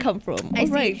 Where did that come from? I All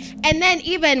see. right. And then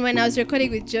even when I was recording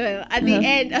with Joel, at the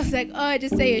end, I was like, oh,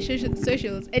 just say your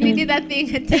socials. And he did that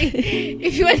thing and say,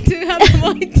 if you want to have a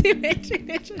more intimate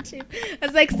relationship. I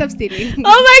was like, stop stealing.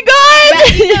 Oh my god!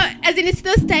 But, you know, as in it's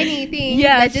those tiny things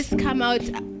that just come out.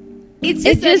 It's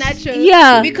just so natural.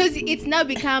 Yeah. Because it's now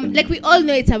become, like, we all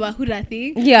know it's a Wahura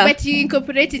thing. Yeah. But you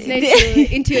incorporate it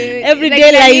into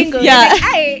everyday life. lingo. Yeah.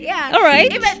 Like, yeah. All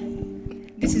right.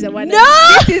 Even, this is the one.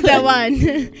 No! This is the one.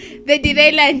 The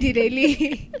derailer and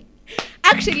deraili.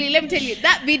 Actually, let me tell you,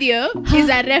 that video is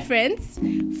a reference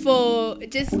for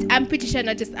just, I'm pretty sure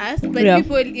not just us, but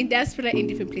people in diaspora in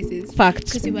different places. Facts.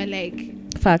 Because we were like,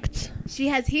 Facts. she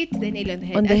has hit the nail on the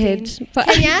head. On the head.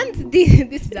 Kenyans,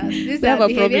 this is us. This We have a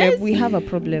problem. We have a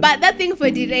problem. But that thing for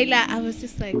derailer, I was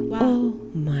just like, wow. Oh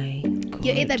my god.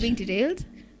 You're either being derailed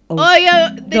Oh. or you're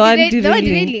the one derailing.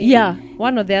 derailing. Yeah,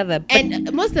 one or the other. But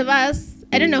And most of us,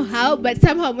 I don't know how, but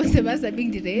somehow most of us are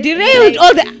being derailed. derailed Like,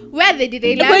 all the. where are the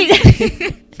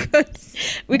derailers?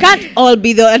 We can't all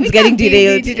be the ones getting can't be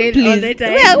derailed. derailed Please. all the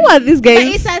time. Who are these But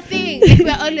guys? it's a thing. Like,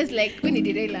 we're always like, we need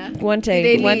derailer. One time.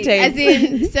 As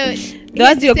in, so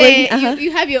Once you're say going,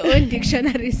 you have your own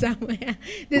dictionary somewhere.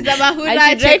 There's a Wahura I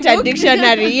should write a checkbook.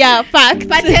 dictionary. Yeah, facts.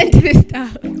 Patent this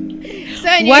stuff. So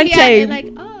when One you're here, you're time.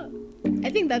 like, oh, I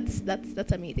think that's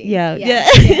amazing. Yeah.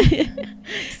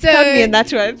 So Tell me in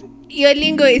that one. your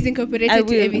lingo is incorporated I to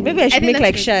will. everything. Maybe I should think make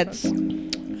like that's shirts.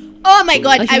 Oh my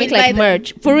god, I should I make will like buy them.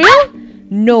 merch. For real?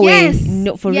 No Yes. way.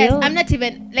 No, for yes, real? I'm not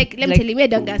even like. Let me Like- tell you, we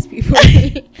don't gas people.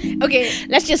 Okay,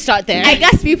 Let's just start there. I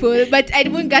gas people, but I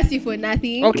won't gas you for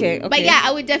nothing. Okay. But yeah,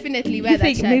 I would definitely wear You that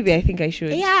think, shirt. maybe I think I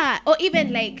should. Yeah, or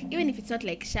even if it's not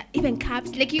like even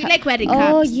caps, like you like wearing Oh,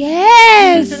 caps.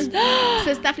 yes.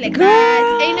 So stuff like Girl.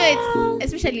 that. And you know, it's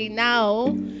especially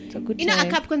now. It's a good You know, a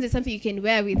time. cap cons is something you can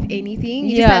wear with anything.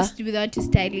 You Yeah. just have to be the one to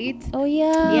style it. Oh,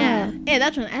 yeah. Yeah. Hey,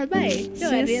 that one I'll buy.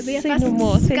 Don't worry, I'll be your Say first no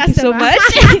more. Thank you so customer.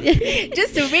 much.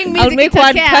 Just to bring me I'll make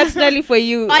one personally for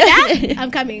you. Order? I'm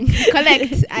coming.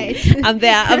 Collect. I'm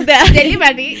there.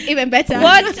 Delivery, even better.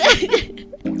 What?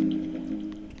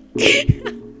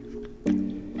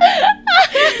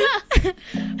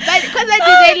 But because I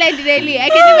derail, I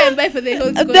can even buy for the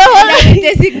whole school. The whole- And I will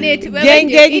designate wewe Gang,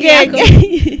 ndio gang, ili gang.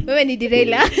 yako. Wewe ni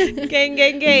derailer. Gang,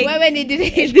 gang, gang. Wewe ni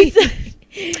derailer.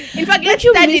 In fact, let's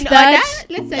you stand miss in that?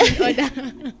 order. Let's stand in order.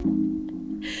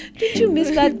 Did you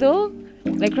miss that though?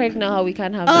 Like right now, how we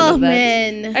can't have none Oh of that.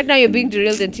 man. Right now, you're being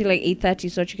drilled until like 8:30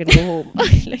 so that you can go home.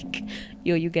 Like,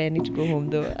 yo, you guys need to go home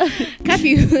though.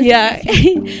 Curfew. Yeah.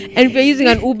 And if you're using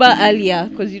an Uber earlier,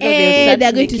 because you know They're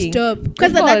they're going to stop.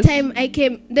 Because at that time I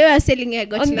came, they were selling it. I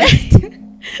got On the- lost.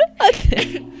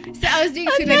 So I was doing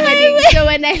two On the recording. highway. So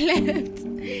when I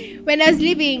left, when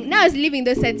I was leaving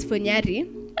those sites for Nyari.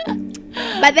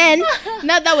 But then,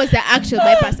 now that was the actual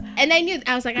bypass. And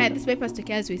I was like, this bypass to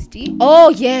Kiaz with T. Oh,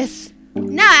 yes.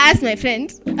 Now I asked my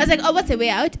friend, I was like, oh, what's the way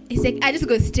out? He's like, I just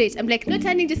go straight. I'm like, no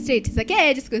turning, just straight. He's like,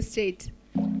 yeah, just go straight.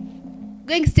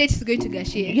 Going straight is going to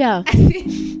Gashie. Yeah. I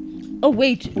said, Oh,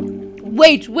 wait.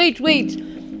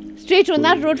 Straight on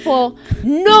that road for...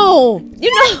 No.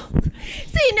 You know...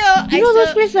 so I those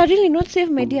saw, places are really not safe,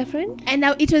 my dear friend. and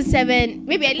now it was 7.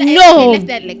 Maybe I No. left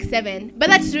there at like 7. But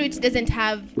that route doesn't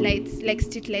have lights, like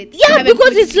street lights. They Yeah, haven't because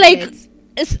put it's street like...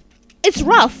 lights. It's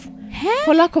rough. Huh?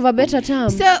 For lack of a better term.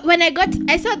 So when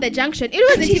I saw the junction, it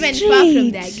wasn't It even is far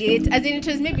from their straight. gate. As in, it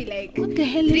was maybe like What the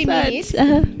hell 3 is that?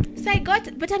 minutes. So I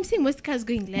but I'm seeing most cars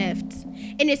going left.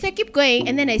 And so I keep going,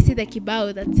 and then I see the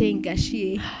kibao that's saying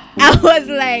Gashie. I was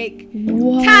like,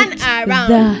 What turn around.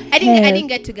 the I hell? didn't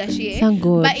get to Gashie. Thank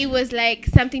God. But it was like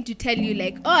something to tell you,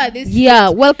 like, oh, this. Yeah,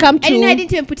 welcome to... I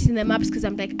didn't even put it in the maps because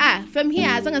I'm like, from here,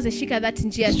 as long as I shika that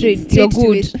njia Straight, to you're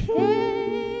good.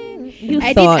 it.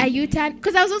 I did a U-turn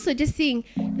because I was also just seeing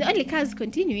the only cars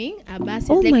continuing are buses,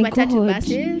 like matatu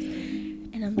buses.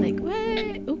 And I'm like,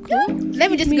 what? Okay.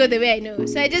 Let me just go the way I know.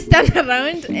 So I just turned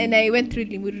around and I went through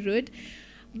Limuru Road.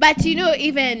 But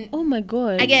even oh my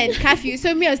god, again curfew. So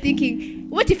I was thinking,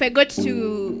 what if I got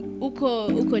to Uko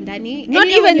Ndani? Not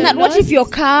even that. What if your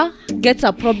car gets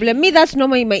a problem? Me, that's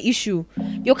normally my issue.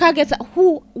 Your car gets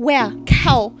where,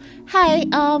 how? Hi,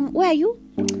 where are you?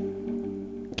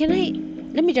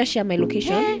 Let me just share my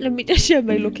location. Let me just share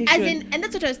my location. As in, and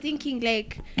that's what I was thinking,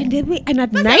 like. And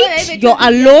at night, you're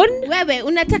alone?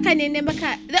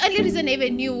 The only reason I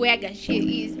even knew where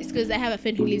Gashi is because I have a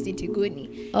friend who lives in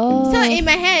Tigoni. Oh. So in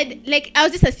my head, like, I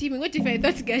was just assuming, what if I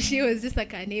thought Gashi was just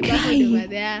like a neighborhood over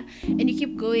there? And you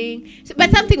keep going. So,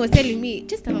 but something was telling me,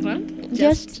 just turn around.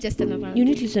 Just turn around. You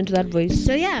need to listen to that voice.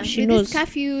 So yeah, she with knows. This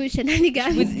curfew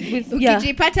shenanigans. With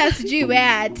Ukijipata sijui where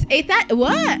at 8:30.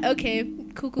 What? Okay.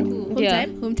 Cool.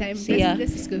 Home time. So,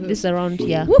 let's just go home. This around,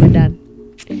 we're done.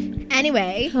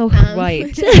 Anyway.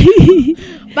 Right.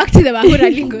 Back to the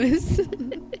Bahura Lingos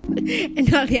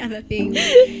and all the other things.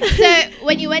 So,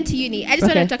 when you went to uni, I just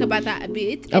want to talk about that a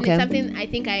bit. And it's something I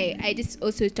think I just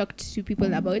also talked to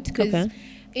people about because,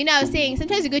 I was saying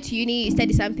sometimes you go to uni, you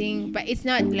study something, but it's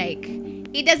not like,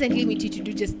 it doesn't limit you to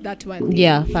do just that one thing.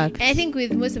 Yeah, facts. And I think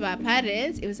with most of our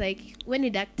parents, it was like, when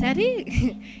you're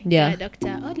you're a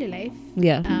doctor all your life.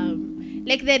 Yeah.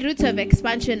 Like the routes of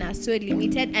expansion are so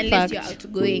limited unless you're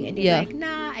outgoing and you're like,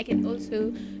 nah, I can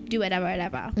also do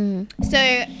whatever.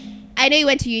 So I know you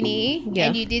went to uni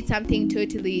and you did something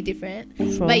totally different,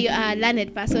 but you're a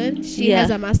learned person. She has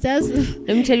a master's.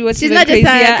 Let me tell you what she's not just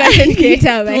a content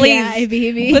creator, but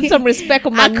please put some respect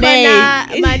on my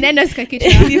name.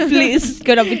 Please,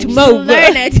 gonna be tomorrow.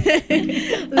 Learn it.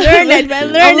 Learn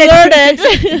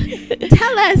it.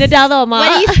 Tell us.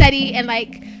 What do you study and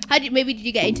like? How did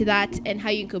you get into that and how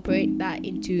you incorporate that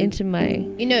into my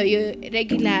your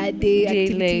regular day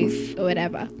activities or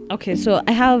whatever? Okay, so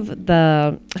I have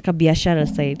the like a biashara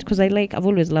side because I've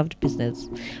always loved business,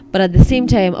 but at the same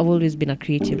time I've always been a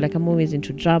creative. Like I'm always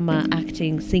into drama,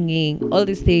 acting, singing, all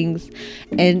these things,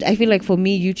 and I feel like for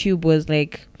me YouTube was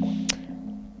like,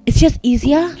 it's just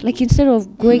easier. Like instead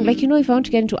of going if I want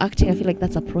to get into acting, I feel like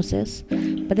that's a process.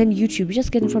 But then YouTube, you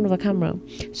just get in front of a camera.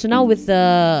 So now with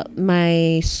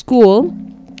my school,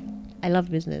 I love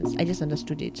business. I just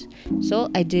understood it. So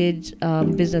I did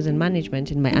business and management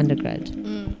in my undergrad.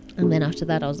 And then after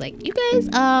that, I was like, you guys,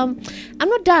 I'm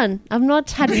not done. I've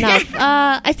not had enough.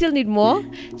 I still need more.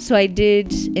 So I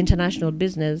did international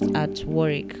business at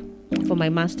Warwick for my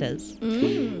master's.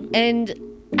 And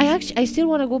I still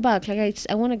want to go back. Like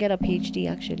I want to get a PhD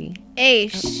actually.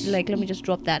 Like let me just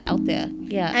drop that out there.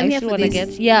 Yeah, I still want to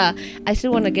get. Yeah, I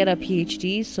still want to get a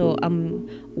PhD. So I'm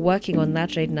working on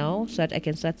that right now, so that I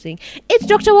can start saying it's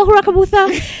Dr. Wahura Kabutha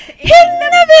in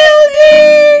the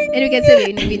building. And we can say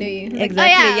we know you. Like,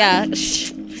 exactly. Yeah.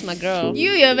 It's my girl.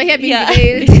 You're over here being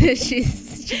veiled.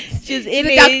 She's in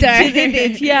it. Doctor. She's in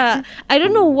it. Yeah. I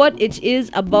don't know what it is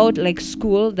about like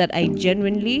school that I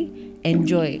genuinely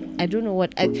enjoy. I don't know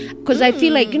what, because I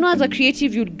feel like as a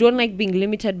creative you don't like being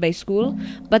limited by school,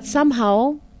 but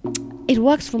somehow it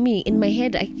works for me. In my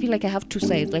head I feel like I have two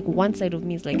sides. Like one side of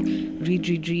me is like read,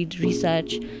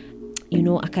 research,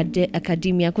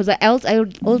 academia, because I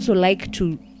would also like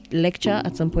to lecture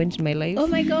at some point in my life. Oh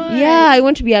my god. Yeah, I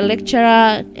want to be a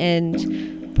lecturer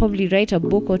and probably write a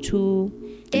book or two.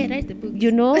 Yeah, write the book.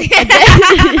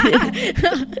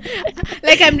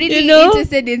 Like I'm really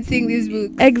interested in seeing this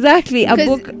book. Exactly, a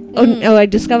book on. I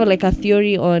discovered like a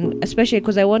theory on, especially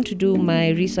because I want to do my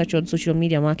research on social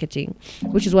media marketing,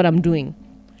 which is what I'm doing.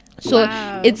 So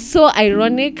it's so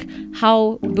ironic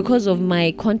how, because of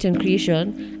my content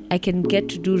creation, I can get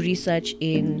to do research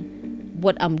in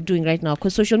what I'm doing right now,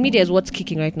 because social media is what's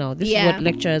kicking right now. This is what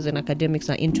lecturers and academics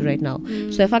are into right now.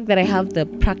 So the fact that I have the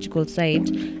practical side,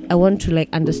 I want to like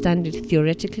understand it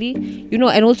theoretically,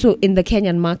 and also in the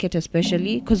Kenyan market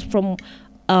especially, because from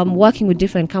working with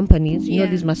different companies,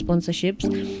 these my sponsorships,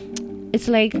 it's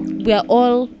like we're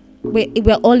all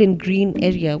in green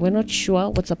area. We're not sure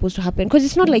what's supposed to happen, because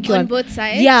it's not like you're on both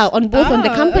sides. Yeah, on both, on the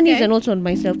companies and also on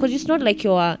myself, because it's not like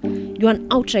you're an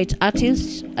outright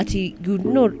artist.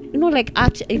 Like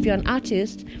art. If you're an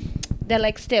artist, there are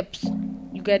like steps.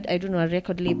 You get, I don't know, a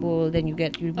record label, then you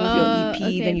move your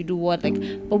EP, then you do what, like.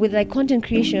 But with like content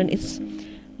creation,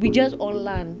 we just all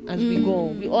learn as we go.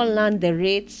 We all learn the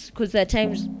rates, because there are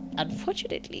times,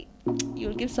 unfortunately,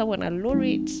 you'll give someone a low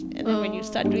rate, and then when you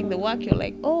start doing the work, you're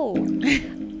like,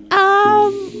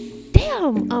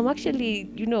 damn, actually,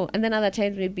 and then other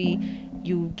times maybe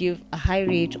you give a high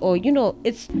rate, or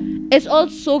it's all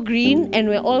so green and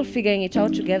we're all figuring it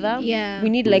out together. Yeah. We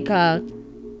need like a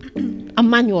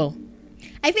manual.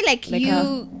 I feel like Like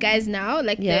you guys now,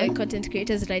 like Yeah. the content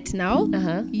creators right now,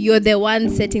 Uh-huh. you're the one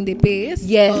setting the pace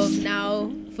Yes. of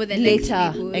now for the Later,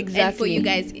 next people and for exactly. you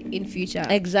guys in future.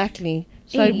 Exactly.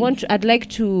 So Mm. I'd like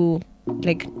to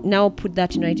like now put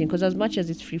that in writing, because as much as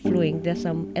it's free flowing, there's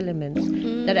some elements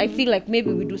that I feel like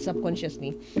maybe we do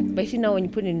subconsciously. But I see now when you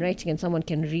put it in writing and someone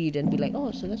can read and be like,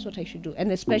 oh, so that's what I should do.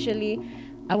 And especially,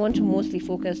 I want to mostly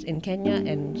focus in Kenya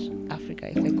and Africa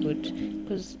if I could,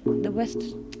 because the West,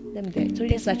 them there, it's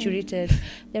already saturated.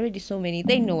 There are already so many.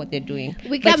 They know what they're doing.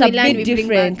 We But come, it's we a learn, bit we bring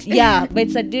different. back. Yeah, but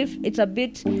it's a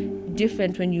bit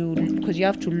different because you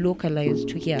have to localize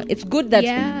to here. It's good that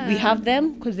Yeah. we have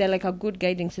them because they're like a good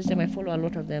guiding system. I follow a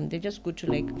lot of them. They're just good to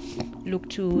like look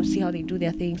to see how they do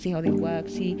their thing, see how they work,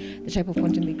 see the type of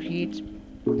content they create.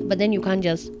 But then you can't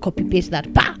just copy paste that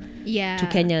Yeah. to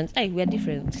Kenyans. Hey, we're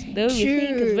different. The way we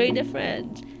think is True. very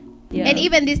different. Yeah. And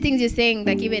even these things you're saying,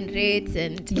 like even rates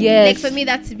and Yes. like for me,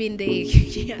 that's been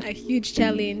a huge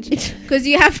challenge because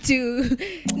you have to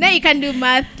now you can do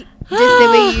math just the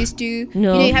way you used to.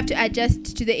 No. You have to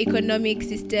adjust to the economic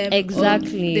system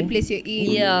Exactly. of the place you're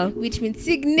in. Yeah. Which means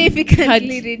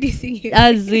significantly Cut. reducing your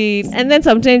As in, and then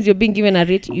sometimes you're being given a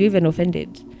rate, you're even offended.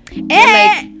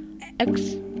 Eh!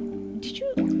 Did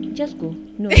you just go?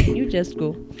 No, you just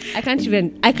go. I can't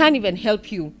even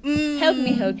help you.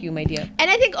 Help you, my dear. And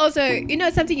I think also,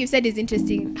 something you said is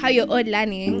interesting, how you're all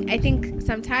learning. I think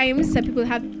sometimes some people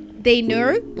they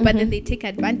know, but then they take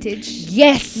advantage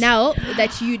Yes. now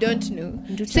that you don't know.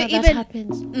 So So that even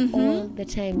happens all the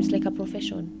time. It's like a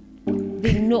profession.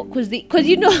 They know because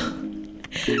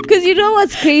you know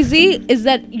what's crazy is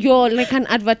that you're like an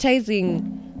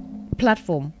advertising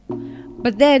platform,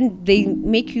 but then they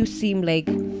make you seem like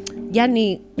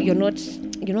Yani, you're not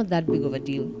that big of a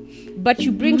deal, but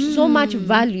you bring so much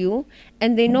value.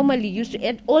 And they normally used to,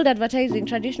 at old advertising,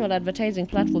 traditional advertising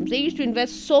platforms, they used to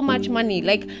invest so much money,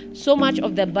 like so much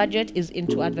of their budget is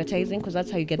into advertising because that's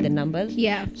how you get the numbers.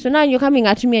 Yeah. So now you're coming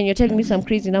at me and you're telling me some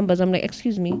crazy numbers. I'm like,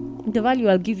 excuse me, the value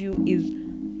I'll give you is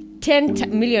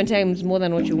 10 million times more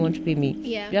than what you want to pay me.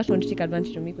 Yeah. You just want to take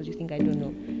advantage of me because you think I don't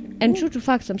know. And true to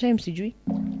fact, sometimes Sijui,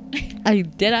 I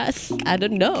dead ass, I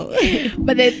don't know.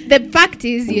 But the fact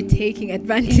is you're taking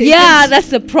advantage. Yeah, that's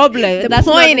the problem. The That's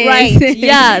point not is- right.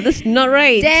 Yeah, that's not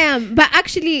right. Damn. But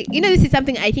actually, this is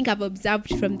something I think I've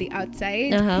observed from the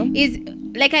outside. Uh-huh. Is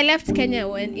like I left Kenya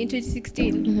in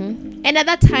 2016. Mm-hmm. And at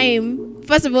that time,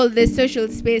 first of all, the social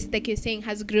space, like you're saying,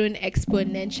 has grown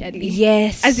exponentially.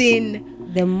 Yes. As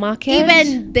in, the market.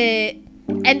 even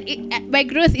by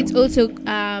growth, it's also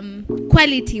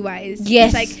quality wise.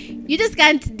 Yes. It's like you just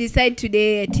can't decide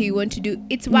today what you want to do.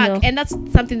 It's work. No. And that's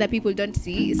something that people don't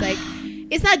see. It's like,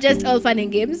 it's not just all fun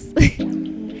and games.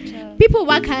 People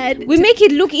work hard. We make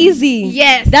it look easy.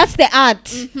 Yes. That's the art.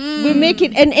 Mhm. We make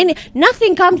it, and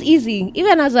nothing comes easy.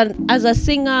 Even as a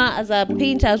singer, as a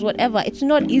painter, as whatever, it's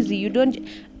not easy.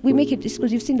 We make it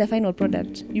because you've seen the final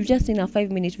product. You've just seen a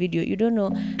 5-minute video. You don't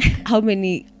know how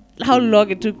long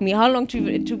it took me,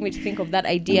 it took me to think of that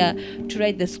idea, to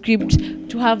write the script,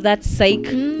 to have that psych,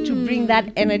 to bring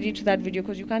that energy to that video,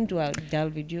 because you can't do a dull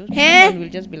video. Hey. Someone will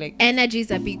just be like, Energy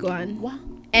is a big one. wow.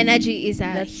 Energy is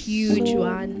a That's huge so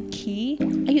one. Key.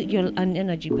 You're an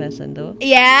energy person, though.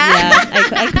 Yeah.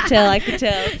 Yeah, I could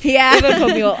tell. Yeah. Even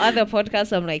from your other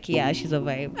podcasts, I'm like, yeah, she's a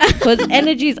vibe. Because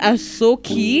energies are so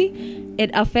key.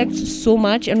 It affects so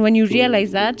much. And when you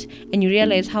realize that, and you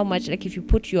realize how much, like, if you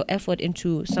put your effort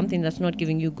into something that's not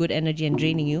giving you good energy and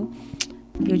draining you,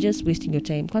 you're just wasting your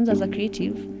time. Kwanza, as a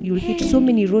creative, you'll hit so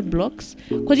many roadblocks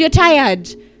because you're tired.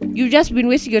 You've just been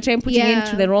wasting your time putting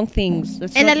into the wrong things.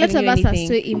 That's And a not lot of giving you us are anything.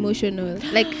 so emotional,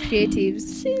 like creatives.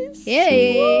 Sis. Yeah.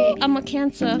 Woo, I'm a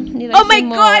Cancer. Need I Oh say my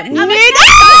more? God, I'm a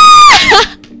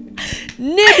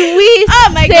Need we Oh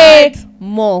my say God.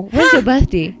 more? When's your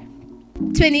birthday?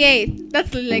 28th.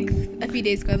 That's like a few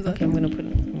days, Kwanza. Okay, I'm gonna put that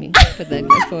in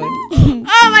my phone.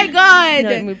 Oh my God.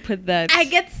 Let me put that. I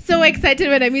get so excited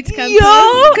when I meet Kansas. Yo,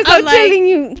 I'm I'm like, telling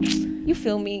you. You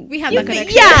feel me? we have You that feel-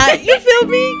 connection. Yeah, you feel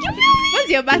me? You feel me? When's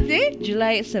your birthday?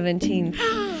 July 17th.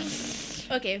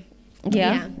 Okay.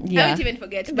 Yeah. I won't even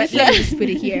forget, but Yeah. let me just put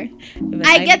it here. Even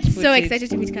I get need to so put it. excited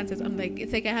to meet Kansas. I'm like,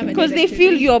 it's like I have a Because they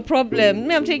feel your problem.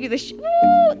 Me, I'm telling you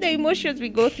the emotions we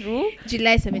go through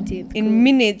July 17th. in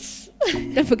minutes.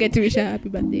 Don't forget to wish her happy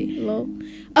birthday. Hello.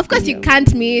 Of course, you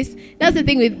can't miss. That's the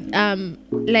thing with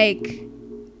like,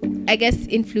 I guess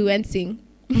influencing.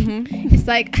 Mm-hmm. It's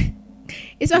like,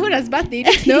 it's Wahuna's birthday.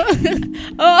 You don't know?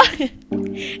 Oh,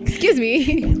 Excuse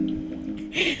me.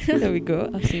 there we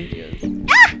go. I'll save yours.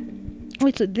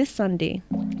 Wait, so this Sunday?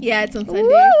 Yeah, it's on Sunday.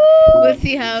 Woo! We'll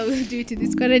see how we'll do to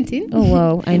this quarantine. Oh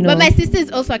wow, I know. But my sister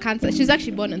is also a Cancer. She's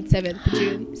actually born on 7th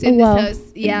June. So in wow. this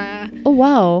house, yeah. Oh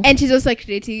wow. And she's also a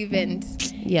creative, and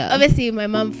Yeah. obviously my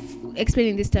mom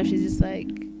explaining this stuff, she's just like,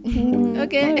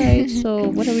 okay. All right. So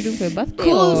what are we doing for your birthday?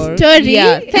 Cool or- story.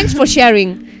 Yeah. Thanks for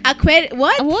sharing. What?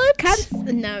 What?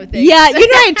 No, thanks. Yeah, you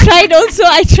know, I tried also.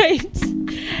 I tried.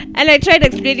 And I tried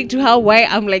explaining to her why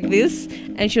I'm like this.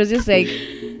 And she was just like,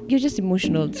 you're just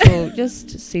emotional. So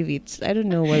just save it. I don't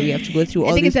know why we have to go through I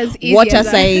all think these it's as easy water as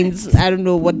that. signs. I don't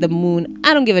know what the moon.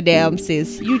 I don't give a damn,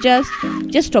 sis. You just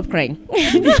stop crying.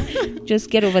 Just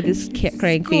get over this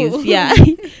crying Cool. phase. Yeah.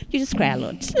 You just cry a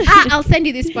lot. I'll send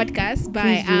you this podcast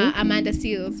by Please do. Amanda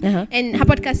Seals. Uh-huh. And her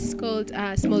podcast is called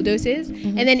Small Doses.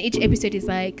 And then each episode is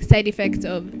like side effects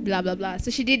of blah, blah, blah. So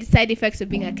she did side effects of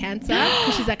being a Cancer.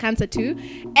 'Cause she's a Cancer too.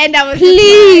 And I was just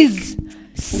Please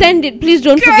send it. Please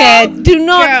don't Girl, forget. Do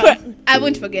not. girl, I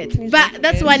won't forget. Please But don't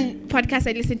that's forget. one podcast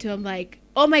I listened to. I'm like,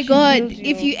 oh my God, knows you.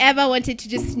 if you ever wanted to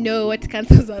just know what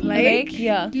cancers are like,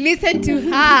 Yeah. listen to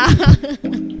her.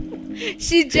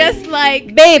 She just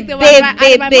like Babe, took the word right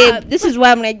out of my babe. mouth. This is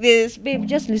why I'm like this. Babe,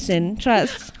 just listen.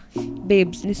 Trust.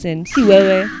 Babes, listen. See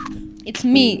where it's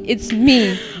me. It's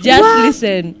me. Just What?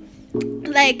 listen.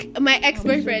 Like my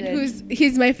ex-boyfriend, dead.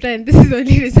 he's my friend. This is the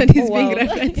only reason he's Oh, being wow.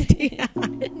 referenced here.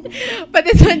 But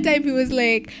this one time he was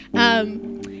like,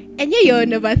 and yeah, you're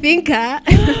an overthinker.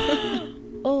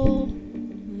 Oh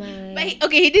my.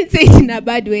 But he didn't say it in a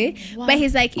bad way. Wow. But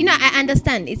he's like, I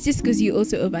understand. It's just because you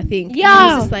also overthink. And Yeah.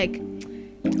 I was just like,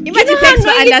 imagine You know thanks for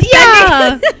how annoying it-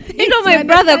 understanding. You know Thanks my for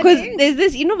brother, because understanding. there's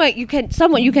this. You know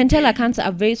you can tell a Cancer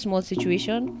a very small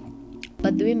situation.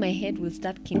 But the way my head will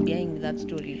start behind that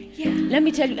story. Yeah. Let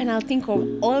me tell you, and I'll think of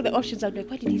all the options. I'll be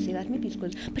like, why did he say that? Maybe it's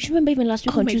because. But you remember even last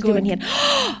week Oh on my Tuesday God. when he had,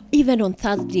 even on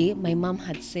Thursday, my mom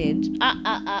had said,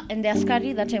 and they're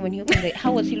scary that time when he opened the,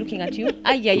 how was he looking at you?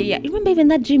 Yeah. You remember even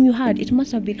that dream you had? It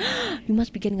must have been, you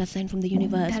must be getting a sign from the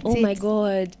universe. That's Oh my it.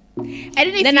 God. I don't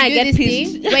know if Then you I do get this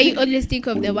pissed. thing where you always think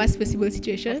of the worst possible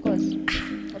situation. Of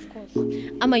course.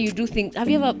 Ama, you do things. Have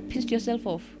you ever pissed yourself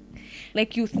off?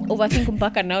 Like you overthink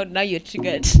mpaka now you're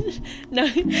triggered. now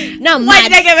I'm Why mad.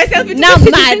 did I get myself into Now this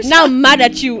I'm mad. situation? Now I'm mad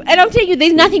at you. And I'm telling you,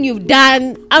 there's nothing you've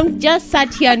done. I'm just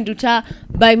sat here in Duta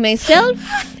by myself,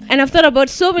 and I've thought about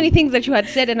so many things that you had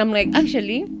said, and I'm like,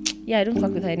 actually, yeah, I don't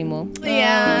fuck with her anymore.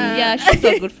 Yeah. She's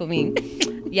not good for me.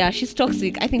 Yeah, she's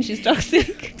toxic. I think she's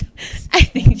toxic. I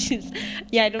think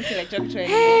I don't feel like talking to her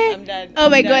anymore. I'm done. Oh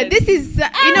my I'm done. God, this is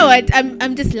you know what?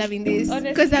 I'm just loving this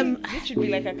because Honestly, this should be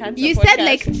like a Cancer You podcast. said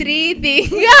like 3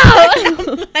 things. Yeah. I'm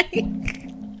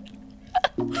like,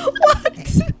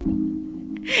 what?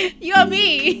 You're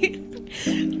me.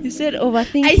 You said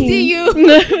overthinking. I see you.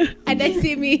 And I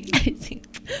see me.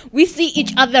 We see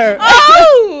each other.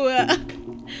 Oh.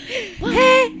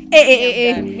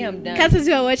 Hey. Yeah, I'm done. Cancers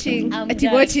you are watching. I'm At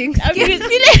done. watching. I'm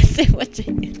seriously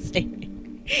watching this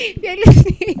thing. You're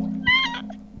listening.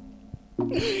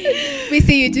 We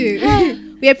see you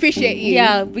too. We appreciate you.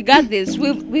 Yeah, we got this.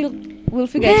 We'll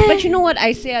figure it. But you know what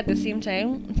I say at the same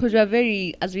time, because we are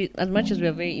very as much as we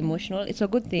are very emotional, it's a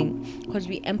good thing because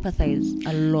we empathize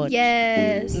a lot.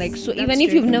 Yes. Like so, that's even if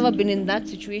true. you've never been in that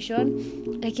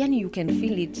situation, like yani, you can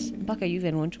feel it. Mpaka you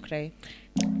even want to cry,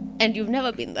 and you've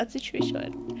never been in that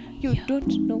situation. You don't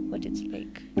know what it's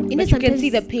like. You know, But you can see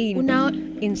the sometimes pain now-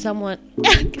 in someone.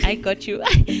 I got you. I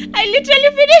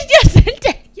literally finished your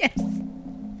sentence. Yes.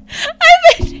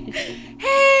 I finished.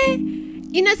 Hey.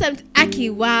 You know some Aki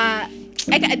wa.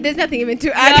 There's nothing even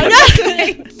to add. Yeah.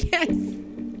 I'm just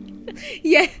like,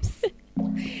 yes.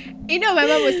 You know, my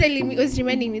mom was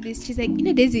reminding me this. She's like, you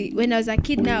know, Daisy, when I was a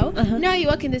kid now you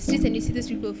walk in the streets and you see those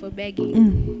people for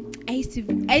begging. I used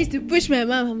to push my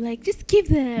mom. I'm like, just give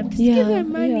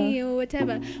them money or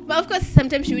whatever. But of course,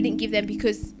 sometimes she wouldn't give them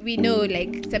because we know,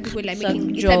 like, some people are Some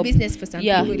making job. it's a business for some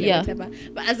people, like, whatever.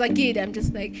 But as a kid, I'm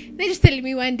just like, they're just telling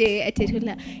me one day, I told her, you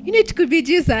know, it could be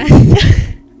Jesus.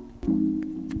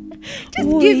 Just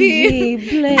give him.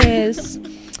 Bless.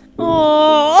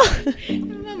 Oh. My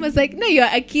mom was like, no, you're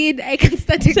a kid. I can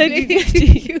start So explaining you to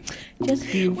you. Just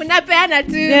give. Unapeana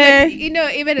too. Yeah. But, you know,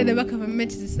 even at the back of my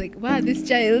mind, she's just like, wow, this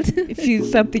child.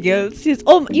 She's something else.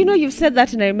 You've said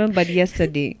that, and I remembered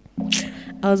yesterday.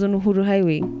 I was on Uhuru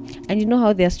Highway, and you know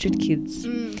how they're street kids.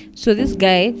 So this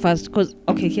guy first, because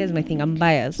okay, here's my thing. I'm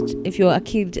biased. If you're a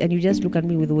kid and you just look at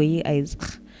me with way eyes,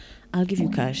 I'll give you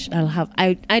cash.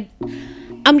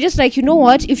 I'm just like, you know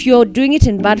what? If you're doing it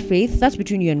in bad faith, that's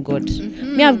between you and God.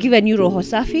 Me, I've given you roho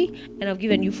safi, and I've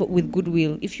given you with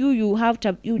goodwill. If you have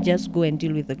to, you just go and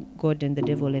deal with the God and the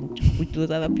devil and with those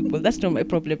other people. That's not my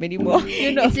problem anymore.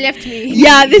 You know, It's left me.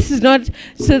 yeah, this is not.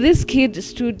 So this kid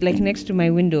stood like next to my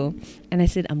window, and I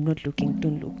said, I'm not looking.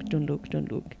 Don't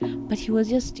look. But he was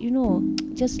just, you know,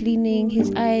 just leaning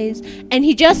his eyes, and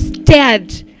he just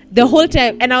stared the whole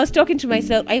time. And I was talking to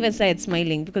myself. I even started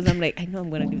smiling because I'm like, I know I'm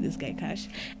gonna give this guy cash.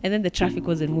 And then the traffic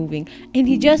wasn't moving, and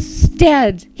he just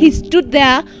stared. He stood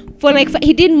there for like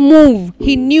he didn't move.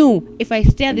 He knew if I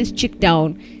stare this chick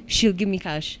down, she'll give me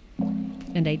cash,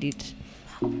 and I did.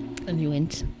 And we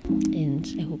went, and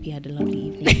I hope you had a lovely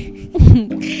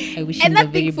evening. I wish you And the that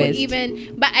very thing for best.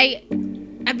 even, but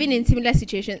I've been in similar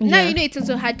situations. Now Yeah. you know it's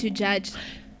also hard to judge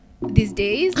these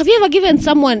days. Have you ever given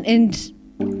someone and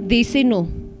they say no?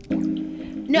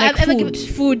 No, like I've ever given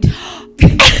food.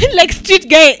 Like street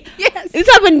guy. Yes. This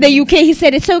happened in the UK. He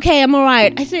said, it's okay, I'm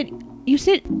alright. I said, you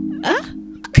said, huh?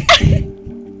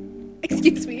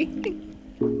 Excuse me.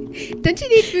 Don't you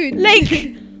need food?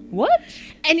 Like, what?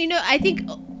 And you know, I think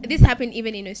this happened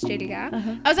even in Australia.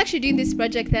 Uh-huh. I was actually doing this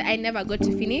project that I never got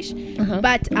to finish, Uh-huh.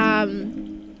 but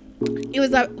it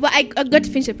was I got to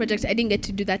finish the project. I didn't get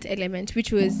to do that element,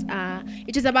 which was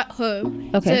it was about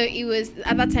home. Okay. So it was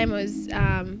at that time was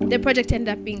the project ended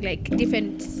up being like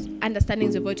different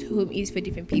understandings of what home is for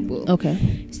different people.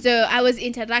 Okay. So I was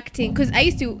interacting because I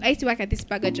used to work at this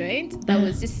burger joint that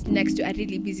was just next to a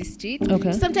really busy street.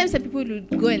 Okay. Sometimes some people would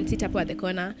go and sit up at the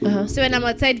corner. Uh-huh. So when I'm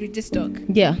outside, we just talk.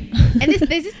 Yeah. And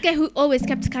there's this guy who always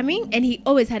kept coming, and he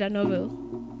always had a novel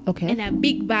Okay. and a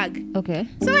big bag. Okay.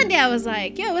 So one day I was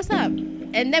like, "Yo, what's up?"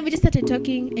 And then we just started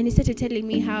talking, and he started telling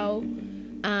me how,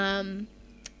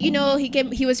 you know,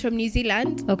 he was from New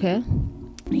Zealand. Okay.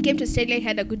 He came to Australia, he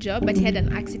had a good job, but he had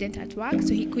an accident at work,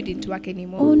 so he couldn't work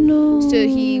anymore. Oh no. So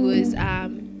he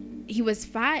was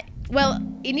fine. Well,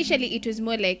 initially it was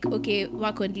more like, okay,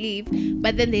 work on leave,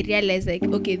 but then they realized like,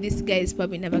 okay, this guy is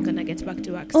probably never gonna get back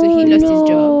to work, so he lost his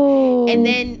job. And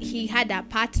then he had a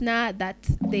partner that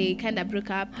they kind of broke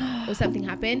up or something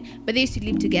happened, but they used to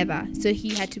live together, so he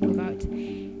had to move out.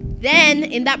 Then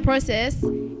in that process,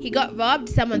 he got robbed.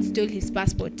 Someone stole his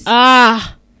passport.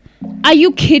 Are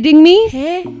you kidding me?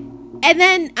 Hey? And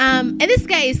then and this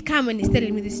guy is calm when he's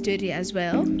telling me this story as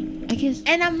well. I guess.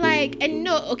 And I'm like, and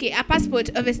no, okay, a passport,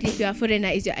 obviously, if you're a foreigner,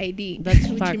 is your ID. That's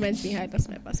which fact. reminds me, that's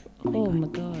my passport. Oh my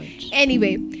god.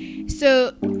 Anyway,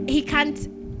 so he can't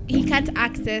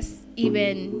access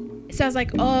even. So I was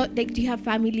like, oh, like, do you have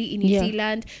family in New Yeah.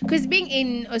 Zealand? Because being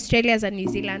in Australia as a New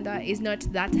Zealander is not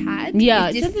that hard. Yeah,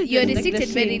 It's just, something you're like the restricted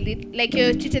very same. little. Like,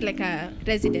 you're treated like a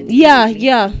resident. Yeah, basically.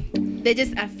 yeah, There's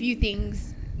just a few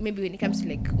things, maybe when it comes to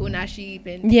like ownership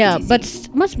and yeah. etc.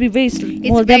 But must be very.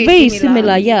 Well, very they're very similar.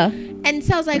 similar. Yeah, And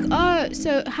so I was like, oh,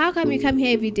 so how come you come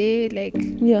here every day? Like,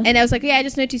 yeah. and I was like, yeah, I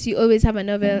just noticed you always have a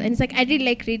novel. And it's like, I really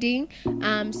like reading.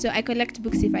 So I collect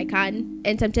books if I can.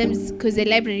 And sometimes, because the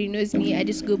library knows me, I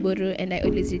just go borrow and I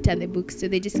always return the books. So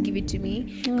they just give it to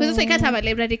me. Because also I can't have a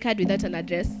library card without an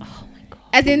address. Oh my god.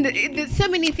 As in, there's so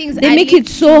many things. They I make need it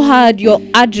so hard. Your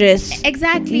address.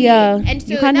 Exactly. Yeah, And so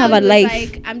you can't now have a it was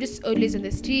life. Like, I'm just always on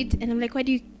the street. And I'm like, why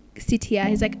do you sit here?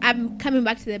 He's like, I'm coming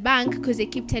back to the bank because they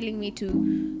keep telling me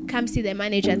to come see the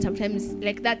manager, and sometimes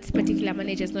like that particular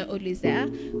manager is not always there,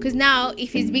 because now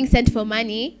if he's being sent for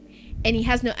money and he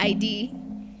has no ID,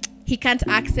 he can't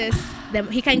access them.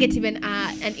 He can't get even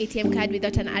an ATM card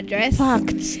without an address.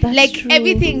 Facts. That's Like true.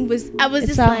 everything was, I was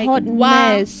It's just a like, hot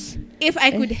wow, mess. if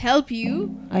I could help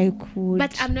you. I could.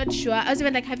 But I'm not sure. I was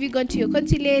even like, have you gone to your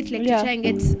consulate, like Yeah. to try and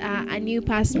get a new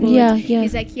passport? Yeah, yeah.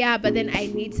 He's like, yeah, but then I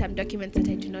need some documents that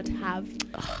I do not have.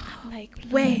 I'm like,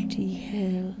 where, Bloody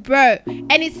hell. bro?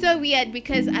 And it's so weird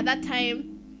because at that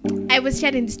time, I was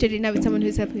sharing the story now with someone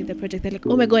who's helping with the project. They're like,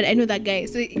 oh my god, I know that guy.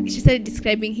 So she started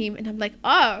describing him, and I'm like,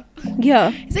 oh.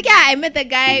 Yeah. It's like, yeah, I met the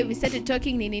guy. We started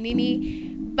talking, nini.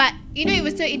 But you know, it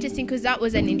was so interesting because that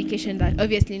was an indication that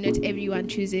obviously not everyone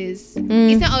chooses.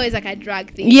 It's not always like a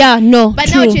drug thing. Yeah. No. But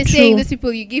true, now what you're saying, true. those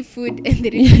people you give food and they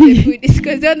refuse the food is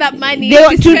because they want that money They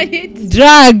want to spend to it.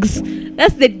 drugs.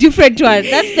 That's the different one.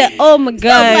 That's the oh my So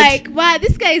god. I'm like, wow,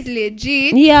 this guy is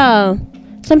legit. Yeah.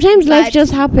 Sometimes life But-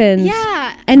 just happens.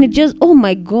 Yeah. And it just oh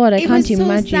my god, I It can't was so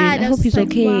imagine. sad. I was hope he's just like,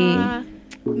 okay. wow.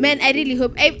 Man, I really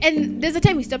hope. And there's a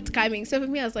time he stopped coming. So for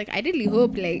me, I was like, I really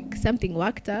hope like something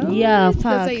worked out. Yeah, That's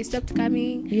why he fact. stopped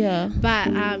coming. Yeah. But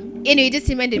anyway, it just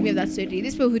reminded me of that story.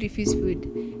 These people who refuse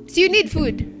food. So you need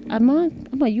food. Amma,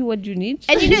 you what do you need?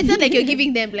 And you know, it's not like you're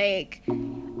giving them like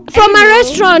From a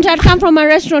restaurant. I'd come from a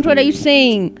restaurant. What are you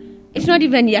saying? It's not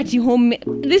even yati home.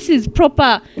 This is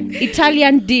proper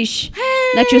Italian dish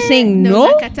that you're saying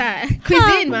no. Nakata.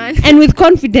 Cuisine, man. And with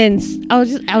confidence,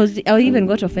 I even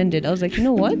got offended. I was like, you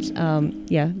know what?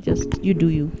 Yeah, just you do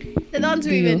you. The ones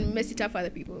who even mess it up for other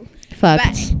people.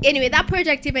 Facts. But anyway, that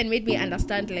project even made me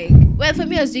understand, like, well, for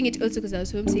me, I was doing it also because I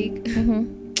was homesick.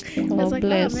 I was like,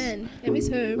 bless. oh man, I miss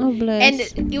home. Oh,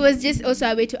 bless. And it was just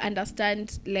also a way to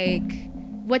understand, like,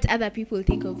 what other people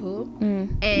think of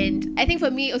home. And I think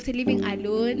for me, also living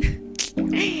alone,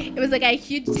 it was like a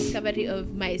huge discovery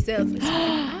of myself. It's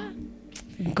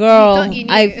like, girl, you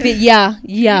knew. I feel yeah.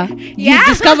 You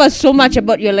discover so much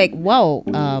about. You're like, wow.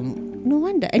 No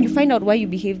wonder. And you find out why you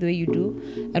behave the way you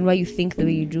do and why you think the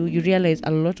way you do. You realize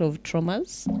a lot of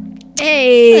traumas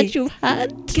that you've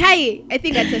had. Kai, I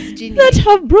think that's a genius. That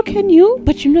have broken you,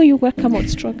 but you know you will come out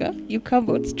stronger. You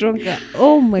come out stronger.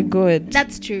 Oh my God.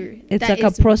 That's true. It's That like a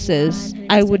is process. 100%.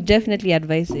 I would definitely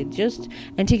advise it. Just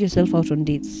and take yourself out on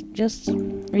dates. Just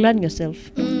learn yourself.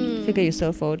 Figure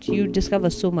yourself out. You discover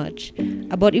so much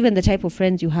about even the type of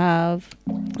friends you have,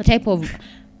 the type of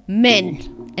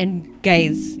men and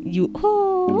guys you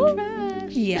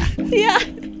yeah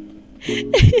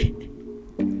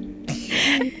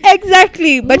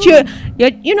exactly. But you're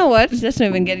you know what, let's not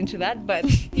even get into that, but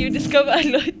you discover a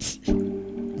lot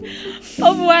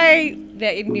of why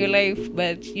they're in your life.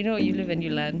 But you know, you live and you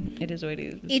learn. It is what it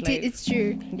is. It's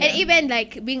true. Yeah. And even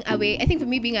like being away, I think for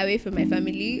me being away from my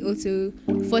family also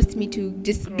forced me to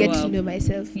just get to know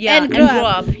myself. Yeah, and grow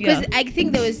up. Because I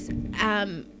think there was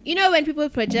you know, when people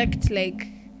project like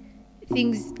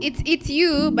things, it's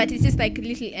you, but it's just like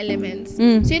little elements. So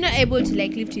you're not able to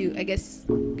like live to, I guess,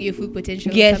 your full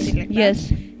potential. Yes, or something like that.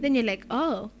 yes. Then you're like,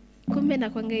 oh, kumbe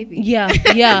nakwanga hivi.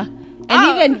 Yeah.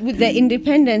 And even with the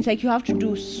independence, like you have to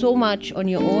do so much on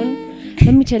your own.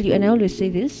 Let me tell you, and I always say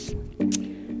this,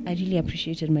 I really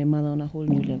appreciated my mother on a whole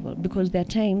new level, because there are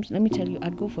times, let me tell you,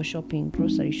 I'd go for shopping,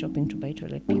 grocery shopping, to buy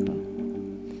toilet paper.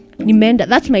 Nimenda,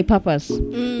 that's my purpose.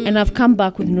 And I've come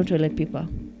back with no toilet paper.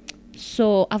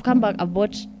 So I've come back, I've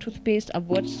bought toothpaste, I've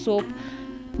bought soap.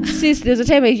 Sis, there's a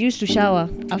time I used to shower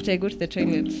after I go to the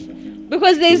toilet.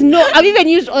 Because I've even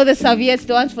used all the serviettes,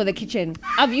 the ones for the kitchen.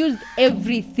 I've used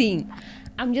everything.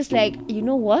 I'm just like, you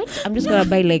know what? I'm just going to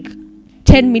buy like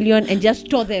 10 million and just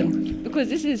store them, because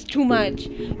this is too much.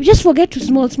 You just forget to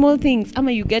small things.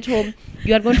 Ama, you get home,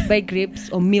 you are going to buy grapes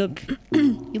or milk.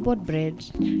 You bought bread.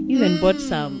 You even bought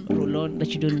some roll-on that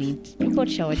you don't need. You bought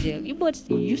shower gel. You bought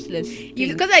useless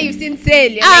things. Because you've seen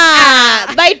sale.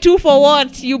 You're Buy 2 for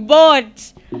what? You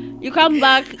bought. You come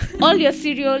back, all your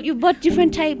cereal, you bought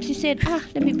different types. You said,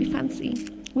 let me be fancy.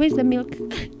 Where's the milk?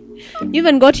 You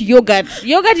even got yogurt.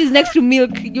 Yogurt is next to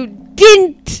milk. You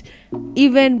didn't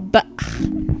even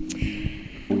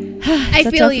I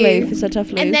feel you. It's a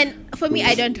tough life. And then for me,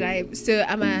 I don't drive, so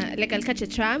I'll catch a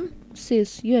tram.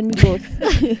 Sis, you and me both.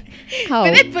 How?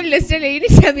 But then pull Australia, you need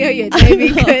to tell me how you're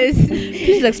driving, because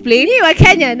Please explain. you are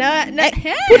Kenya, no?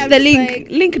 Put the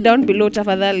link down below,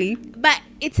 tafadhali. But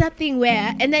it's a thing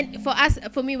where, and then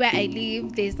for me where I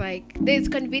live, there's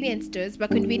convenience stores, but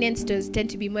convenience stores tend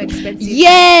to be more expensive.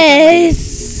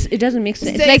 Yes, it doesn't make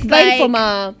sense. So It's like it's buying like- from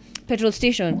a petrol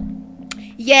station.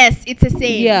 Yes, it's the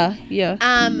same. Yeah.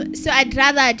 So I'd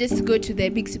rather just go to the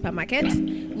big supermarket,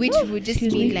 which would just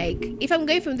excuse mean me. like, if I'm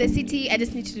going from the city, I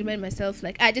just need to remind myself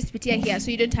like, I just put here,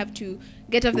 so you don't have to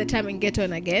get off the tram and get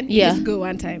on again. You Yeah. just go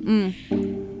one time.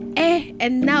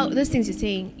 And now those things you're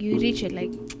saying, you reach it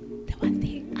like the one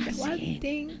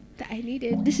thing that I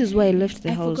needed. This is why I left the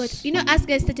I house. forgot. You know, as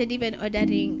guys started even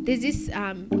ordering, there's this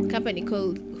company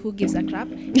called Who Gives a Crap,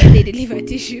 and they deliver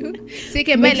tissue, so you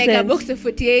can Makes buy like sense. a box of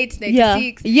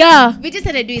 48.96. Yeah. We just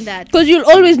started doing that. Because you'll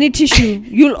always need tissue.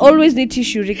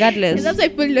 And Regardless. that's why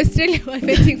people in Australia were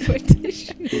waiting for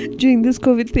tissue. During this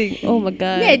COVID thing. Oh my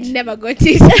God. Me, I'd never got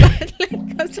it. But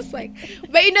like, I was just like,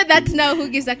 but you know, that's now Who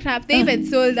Gives a Crap. They even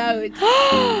sold out.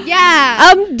 Yeah.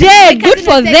 I'm dead. Good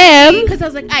for them. Because I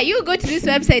was like, you go to this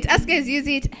website, ask guys use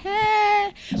it.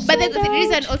 But the Sold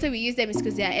reason out. also we use them is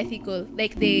because they are ethical.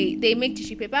 Like they make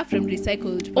tissue paper from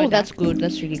recycled Oh, products. that's good.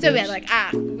 That's really So good. we're like,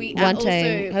 we are One also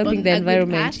time, helping on the a good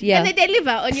environment, path. yeah. And they deliver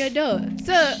on your door.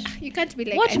 So you can't be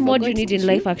like, What I more do you forgot need in tissue.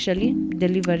 life, actually?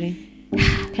 Delivery.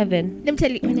 Heaven. Let me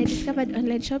tell you, when I discovered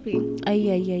online shopping,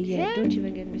 Yeah. Don't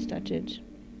even get me started.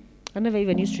 I never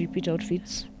even used to repeat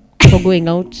outfits for going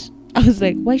out. I was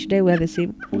like, why should I wear the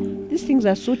same? These things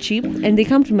are so cheap and they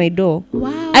come to my door.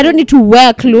 wow. I don't need to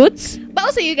wear clothes. But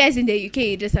also, you guys in the UK,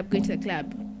 you dress up going to the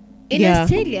club. In Yeah.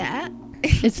 Australia,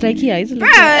 It's like here, isn't bro,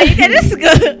 it? you can just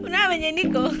go. Now when you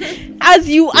Nico. As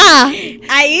you are.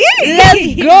 Let's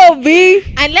Let's go, B.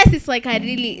 Unless it's like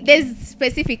there's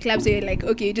specific clubs where you're like,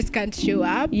 okay, you just can't show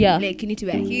up. Yeah. Like you need to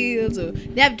wear heels or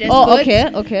they have dress Oh,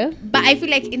 codes. okay. But I feel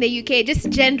like in the UK, just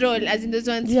general, as in those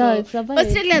ones. Yeah, for it's a vibe.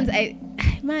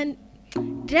 Australians, man,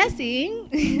 dressing.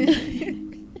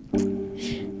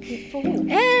 For who?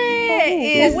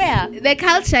 is For where? the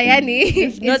culture, yani.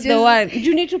 It's not the one. Do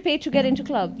you need to pay to get into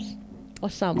clubs? Or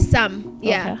some? Some,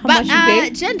 yeah. Okay. How But much you pay?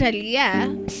 generally, yeah.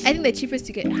 I think the cheapest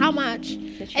to get. How much?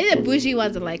 I think the bougie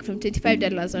ones are like from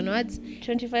 $25 onwards.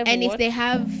 25 And what? if they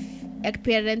have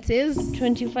appearances,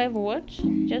 25 what?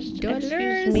 Just dollars.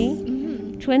 excuse me.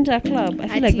 Mhm. To enter a club. I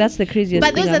feel I like think- that's the craziest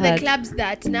But thing those are I've the had. clubs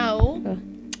that now Oh.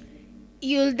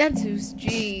 you'll dance with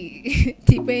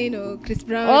T-Pain or Chris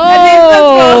Brown.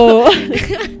 Oh!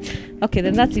 Okay,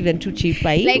 then that's even too cheap,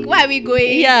 right? Like, where are we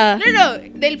going? Yeah. No,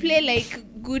 they'll play like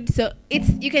good. So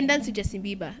you can dance with Justin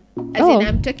Bieber. As Oh. in,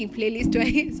 I'm talking playlist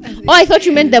wise. As in- Oh, I thought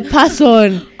you meant the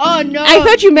person. Oh no! I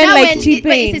thought you meant Now like when T-Pain.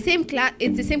 but it's the same club.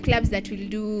 It's the same clubs that will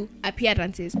do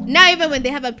appearances. Now even when they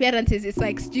have appearances, it's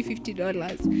like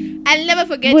 $50. I'll never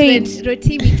forget Wait. when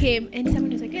Rotimi came and someone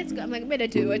was like, "Let's go." I'm like, "Better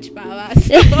to watch Power."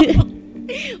 So,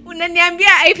 unaniambia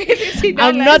I pay $50.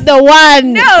 I'm not the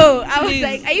one. No, I was Please.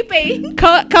 like, "Are you paying?"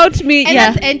 Count me. And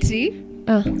Yeah. that's entry.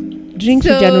 Drinks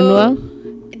So- hujanunua.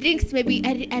 Drinks maybe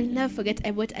I'll never forget. I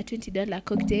bought a $20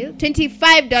 cocktail,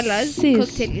 $25 Sis.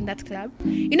 cocktail in that club.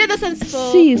 You know those ones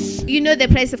for Sis. you know the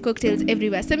price of cocktails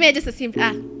everywhere. So me, I just assumed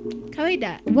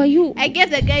kawaida. Were you I gave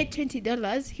the guy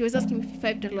 $20. He was asking me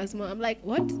 $5 more. I'm like,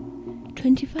 what?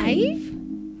 25? Aye?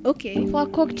 Okay. For a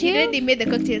He cocktail? already made the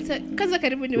cocktail. So kaza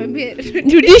karibu niambie.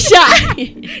 Judisha.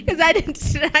 Because I didn't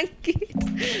drink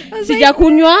it. I was like,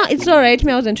 Sijakunywa. It's alright.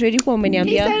 Me, I wasn't ready for can you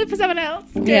umeniambia. sell it for someone else?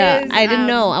 Yeah, 'Cause, I didn't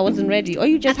know. I wasn't ready. Or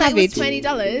you just I thought have it it. was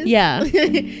 $20. Yeah.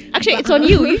 Actually, it's on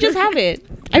you. You just have it.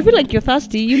 I feel like you're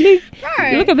thirsty. You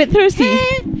look a bit thirsty.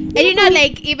 And you know,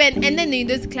 like even and then in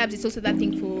those clubs, it's also that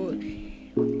thing for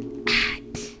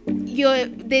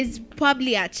there's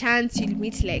probably a chance you'll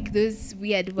meet like those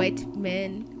weird white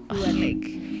men who are like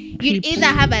you'd Creeps. either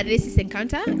have a racist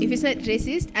encounter if it's not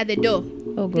racist at the door,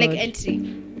 Oh god. like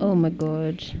entry, Oh my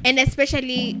god. and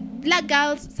especially black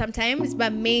girls sometimes,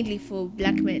 but mainly for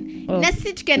black men. Oh.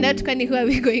 Nasi tukienda tukani, who are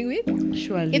we going with?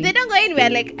 Surely. If they don't go in, we're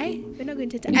like, we're not going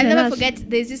to. You I'll can never ask. forget.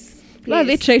 There's this. Why are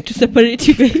they place. trying to separate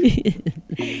you?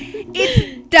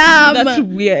 It's dumb. That's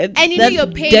weird. And you That's know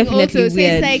you're paying definitely also, so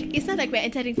weird. it's like it's not like we're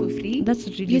entering for free. That's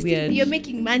really You're, weird. you're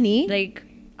making money. Like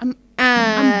I'm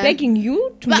begging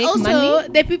you to but make also money.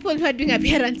 the people who are doing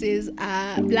appearances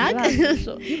are black.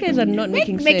 So you guys are not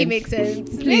making sense. Make it make sense.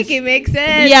 Please. Make it make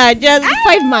sense. Yeah, just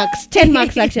 5 marks, 10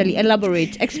 marks actually.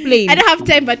 Elaborate, explain. I don't have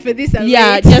time, but for this, I'll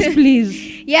Yeah, wait. just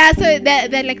please. Yeah, so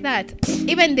they're like that.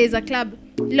 Even there's a club,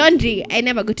 laundry. I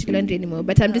never go to laundry anymore,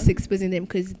 but I'm just exposing them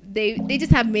because they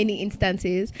just have many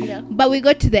instances. Yeah. But we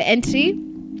got to the entry,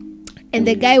 and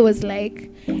the guy was like,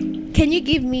 "Can you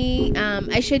give me?"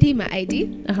 I showed him my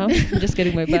ID. I'm just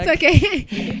getting my bag. It's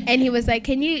okay. And he was like,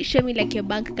 "Can you show me like your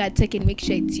bank card so I can make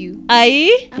sure it's you?"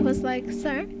 Aye, I was like,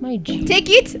 "Sir, my G. take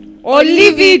it Or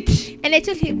leave it. And I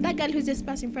told him that girl who's just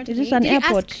passed in front Is of this me. an did you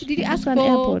airport? Did you This ask an for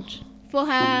airport? for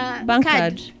her Bank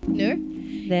card? card. No.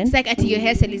 Then It's like, your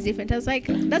hairstyle is different. I was like,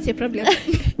 that's your problem.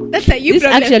 That's a you this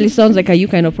problem. actually sounds like a you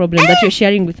kind of problem that you're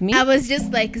sharing with me. I was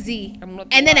just like, Z. I'm not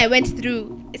And then I went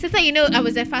through. It's just like, I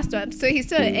was the first one. So he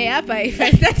saw, hey, if I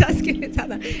start asking each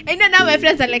other. And now my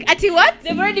friends are like, Ati, what?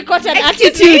 They've already caught an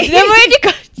Excuse attitude. me. They've already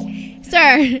caught.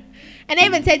 Sir. And I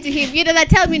even said to him, that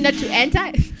tell me not to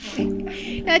enter.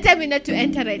 That tell me not to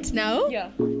enter right now. Yeah.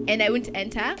 And I wouldn't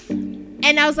enter.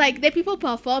 And I was like, the people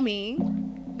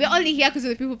performing, we're only here because of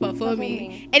the people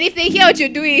performing. And if they hear what you're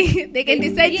doing, they can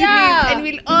decide Yeah. to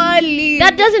leave, and we'll all leave.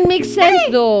 That doesn't make sense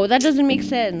though. That doesn't make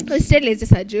sense. Australia is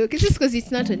just a joke. It's just because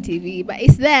it's not on TV, but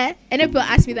it's there. And people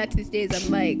ask me that these days.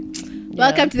 I'm like,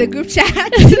 welcome to the group chat.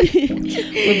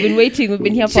 We've been waiting. We've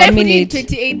been here for Try a put it in minute.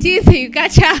 2018 so you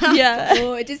catch up. Yeah.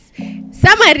 Oh, just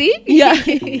summary. Yeah.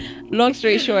 Long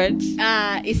story short.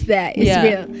 It's there. It's Yeah.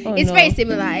 real. Oh, It's no. very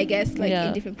similar, I guess, like Yeah.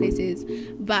 in different places.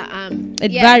 But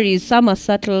It yeah. varies. Some are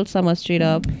subtle, some are straight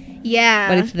up. Yeah.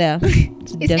 But it's there.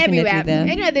 It's, It's definitely everywhere. there.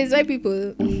 Anyway, there's white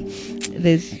people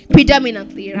There's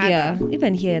predominantly. Rather. yeah.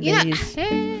 Even here there is.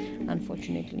 Eh,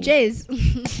 Unfortunately. Jays.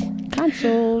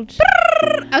 Cancelled.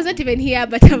 I was not even here,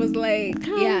 but I was like,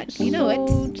 yeah, you know what?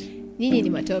 Cancelled. Nyinyi ni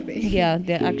matope. Yeah,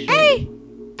 they're actually.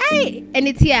 Hey, and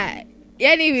it's here.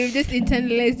 Yani, we've just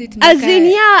internalized it. As in,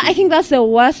 yeah, I think that's the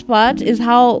worst part is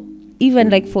how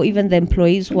even like for even the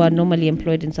employees who are normally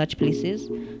employed in such places,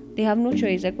 They have no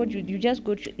choice. Like, what you just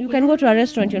go to, you can go to a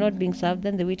restaurant, you're not being served,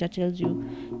 then the waiter tells you,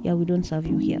 yeah, we don't serve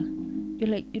you here. You're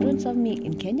like, you don't serve me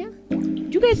in Kenya? Do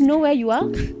you guys know where you are?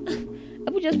 I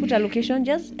would just put a location,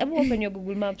 just open your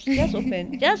Google Maps, just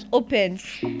open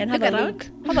and have Look a around. look.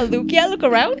 Have a look. Yeah, look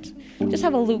around. Just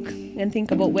have a look and think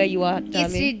about where you are,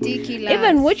 darling. It's ridiculous.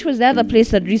 Even which was the other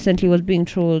place that recently was being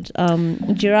trolled?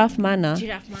 Giraffe Manor.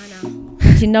 Giraffe Manor.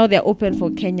 Until now they're open for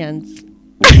Kenyans.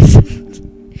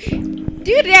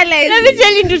 Do you realize? Let me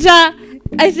tell you, Nduta,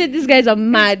 I said these guys are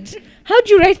mad. How'd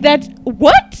you write that?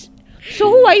 What? So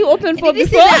who are you open for Did you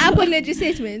see before? the apology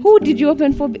statement? Who did you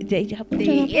open for? They have put an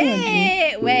apology.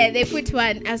 Yeah, where they put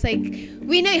one. I was like,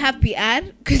 we know you have PR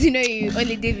because you know you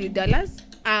only deal with dollars.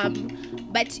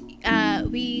 But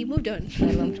we moved on. I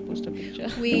love to post a picture.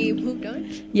 We moved on.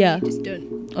 Yeah. We just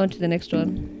don't. On to the next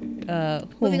one.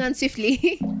 Moving on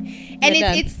swiftly. And We're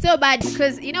done. it's so bad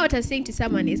because you know what I was saying to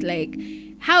someone is like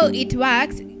how it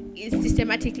works is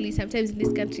systematically sometimes in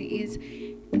this country is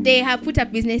they have put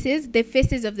up businesses, the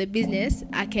faces of the business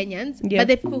are Kenyans, Yeah. but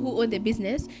the people who own the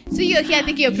business, so you're here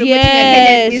thinking you're promoting Yes, a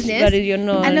Kenyan business, but you're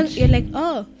not. and you're like,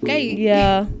 oh, guy,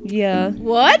 Yeah.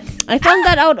 what? I found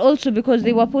that out also because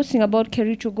they were posting about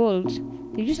Kericho Gold.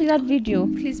 Did you see that video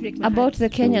Please break my about the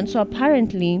Kenyan? So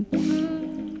apparently,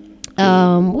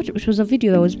 which was a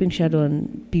video that was being shared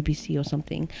on BBC or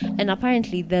something, and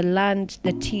apparently the land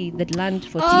for tea.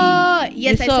 Oh,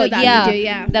 yes, You I saw that video,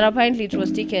 yeah. That apparently it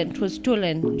was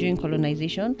stolen during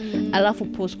colonization. Mm.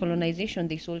 Alafu post-colonization,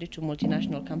 they sold it to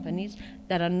multinational companies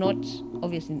that are not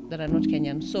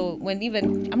Kenyan. So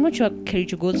I'm not sure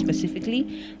Kericho Gold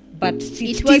specifically, but It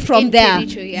tea was from in there.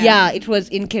 Kericho, yeah. It was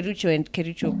in Kericho, and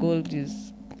Kericho Gold is.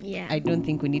 Yeah. I don't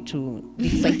think we need to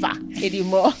decipher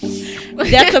anymore.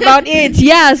 That's about it.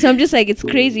 Yeah, so I'm just like, it's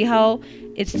crazy how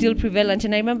it's still prevalent.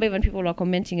 And I remember even people were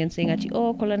commenting and saying,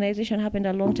 oh, colonization happened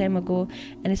a long time ago.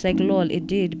 And it's like, lol, it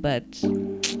did, but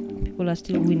people are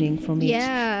still winning from it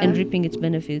Yeah. and reaping its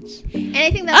benefits. And I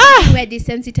think that's why we're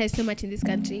desensitized so much in this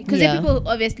country. Because Yeah. the people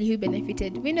obviously who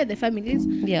benefited, we know the families.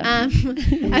 Yeah. Are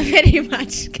very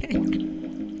much.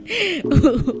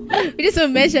 We just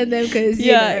won't mention them because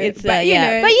It's but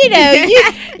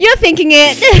you're thinking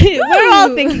it. We're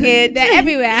all thinking it. They're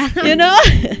everywhere. You know,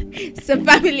 It's a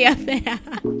family affair.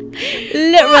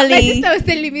 literally. My sister was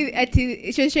telling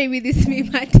me, she was showing me this meme,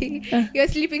 Marty. You're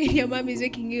sleeping and your mom is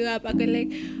waking you up. I go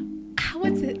like,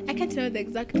 what's it? I can't remember the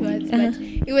exact words, but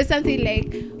it was something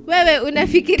like, wewe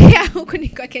unafikiria huku ni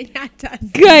kwa Kenyatta.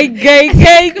 Guy.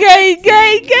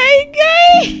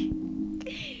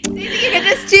 So you can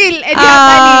just chill and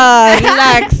have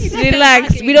money.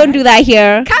 Relax. We don't do that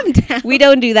here. Calm down. We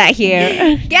don't do that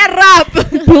here. Get up.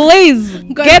 Please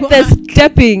Go get the work.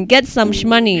 stepping. Get some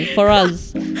money for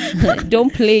us.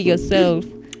 Don't play yourself.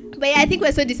 But yeah, I think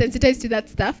we're so desensitized to that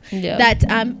stuff that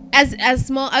as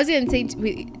small. I was even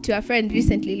saying to a friend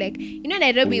recently, like, you know,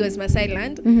 Nairobi was Maasai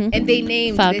land, and they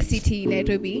named the Facts. city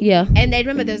Nairobi. Yeah. And I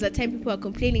remember there was a time people were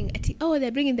complaining,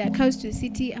 they're bringing their cows to the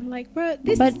city. I'm like, bro,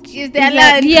 this But is their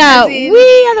land. Yeah, cousin.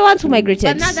 we are the ones who migrated.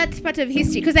 But now that's part of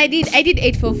history because I did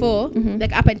 844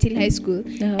 like up until high school,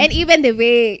 Uh-huh. and even the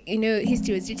way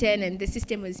history was written and the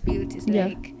system was built is Yeah.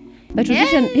 like. But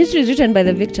history is written by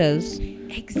the victors.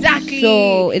 Exactly.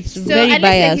 So it's very unless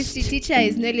biased. the history teacher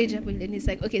is knowledgeable, then it's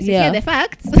like, okay, so Yeah. here are the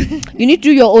facts. You need to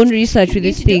do your own research with You need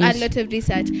these to do a things. lot of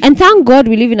research. And thank God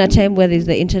we live in a time where there's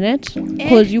the internet,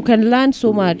 because you can learn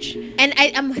so much. And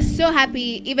I am so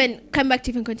happy, even come back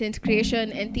to even content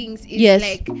creation and things. Is Yes.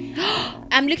 like,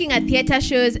 I'm looking at theater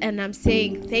shows and I'm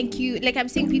saying thank you. Like, I'm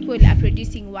seeing people are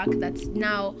producing work that's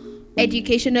now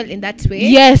educational in that way.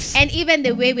 Yes. And even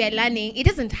the way we are learning, it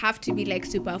doesn't have to be like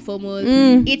super formal.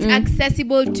 It's mm.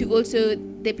 accessible to also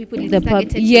the people it's The pub.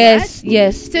 targeted Yes. towards.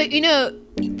 Yes. So,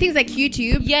 things like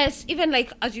YouTube. Yes, even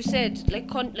like as you said,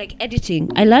 like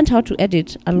editing. I learned how to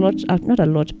edit a lot, not a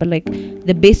lot, but like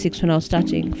the basics when I was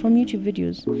starting from YouTube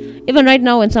videos. Even right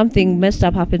now, when something messed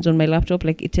up happens on my laptop,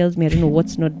 like it tells me I don't know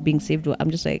what's not being saved.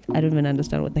 I'm just like, I don't even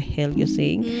understand what the hell you're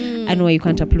saying. I know why you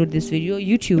can't upload this video.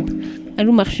 YouTube. I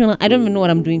don't even know what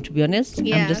I'm doing, to be honest.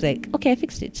 Yeah. I'm just like, okay, I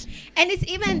fixed it. And it's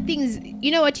even things,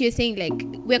 what you're saying, like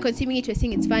we're consuming it, we're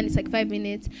saying it's fun, it's like 5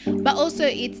 minutes, but also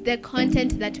it's the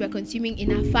content that we're consuming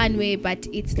in a fun way, but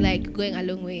it's like going a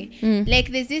long way.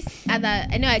 Like there's this other,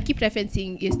 I know I keep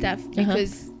referencing your stuff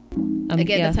because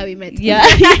again, that's how we met. Yeah.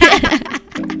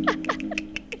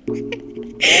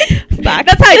 Back.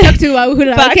 That's how I talk to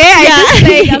Wahula. Back.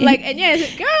 Okay, Yeah. I'm like, and yeah, I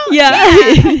said, girl,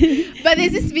 Yeah. But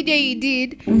there's this video you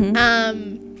did.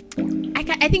 I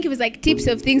I think it was like tips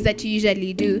of things that you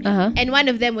usually do. And one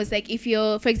of them was like, if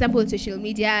you're, for example, on social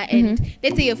media and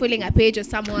let's say you're following a page or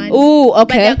someone, but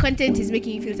their content is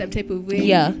making you feel some type of way.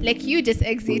 Yeah. Like you just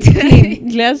exit.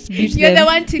 Let's beat You're them. the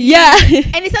one to Yeah.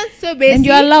 And it sounds so basic. And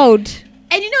you're allowed.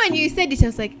 And you know, when you said it, I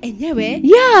was like, Enyewe?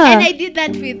 Yeah. And I did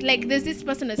that with, like, there's this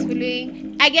person I was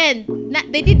following. Again,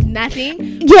 they did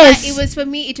nothing. Yes. But it was, for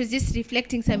me, it was just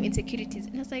reflecting some insecurities.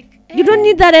 And I was like, You don't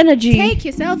need that energy. Take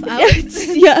yourself out.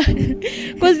 Yeah.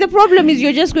 Because the problem is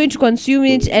you're just going to consume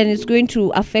it and it's going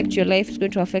to affect your life. It's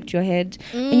going to affect your head.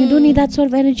 And you don't need that sort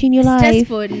of energy in your life. Just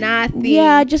for nothing.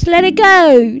 Yeah, just let it go.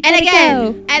 And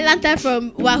again, I learned that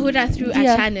from Wahura through a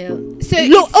channel. So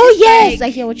yes, like, I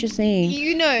hear what you're saying.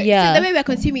 You know, Yeah. so the way we're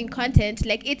consuming content,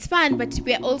 like, it's fun, but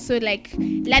we're also like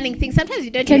learning things. Sometimes you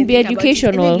don't Can even be think about it,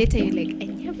 educational. and then later you're like,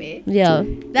 Enyewe? Yeah.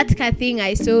 That kind of thing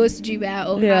I saw Sujiba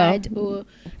or heard, or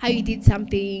how you did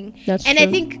something. That's and true.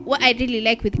 I think what I really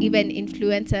like with even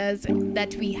influencers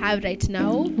that we have right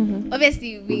now,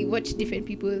 obviously we watch different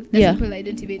people. There's people I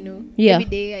don't even know. Yeah. Every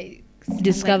day I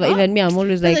Discover. like, Even me, I'm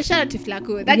always there's like, a shout out to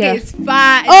Flaco. That Yeah. guy is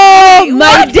far. oh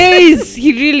my What? days,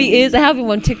 he really is. I have him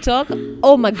on TikTok.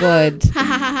 Oh my god, Ha,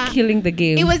 ha, ha, ha. killing the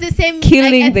game. It was the same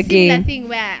Killing like, the a similar game. thing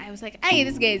where I was like, hey,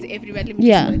 this guy is everywhere. Let me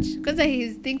Yeah. just watch. Because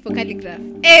his thing for calligraph.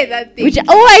 Hey, that thing. Which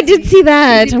I did see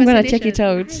that. His I'm gonna check it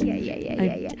impersonation.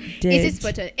 out. Yeah. Did. Is it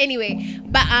spot on? Anyway,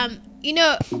 but you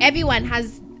know,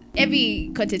 every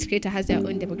content creator has their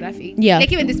own demographic. Yeah. Like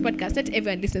even this podcast, not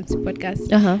everyone listens to podcasts.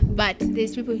 But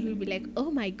there's people who will be like, oh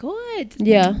my god.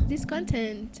 Yeah. This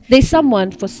content. There's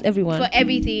someone for everyone. For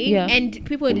everything. Yeah. And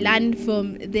people learn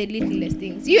from the littlest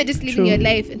things. You're just living True. your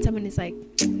life and someone is like,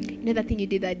 you know that thing you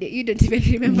did that day, you don't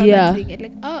even remember Yeah. that thing. And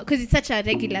like, oh, because it's such a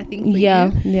regular thing for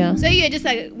Yeah. you. Yeah. So you're just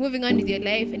like moving on with your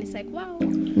life and it's like, wow.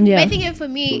 Yeah. But I think for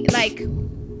me, like,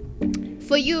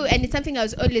 for you, and it's something I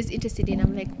was always interested in.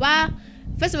 I'm like, wow.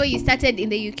 First of all, you started in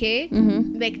the UK,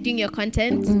 like doing your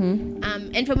content,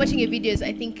 and from watching your videos,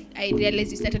 I think I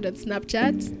realized you started on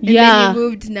Snapchat, and then you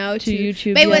moved now to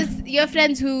YouTube. But it was your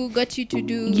friends who got you to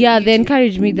do. Yeah, they YouTube.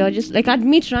 encouraged me. They were just like, I'd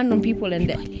meet random people and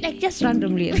like just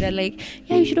randomly, and they're like,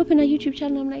 yeah, you should open a YouTube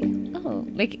channel. I'm like, oh,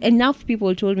 like enough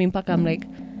people told me, Mpaka, I'm like,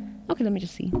 okay, let me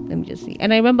just see.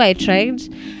 And I remember I tried,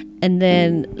 and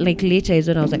then like later is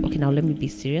when I was like, okay, now let me be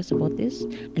serious about this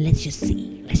and let's just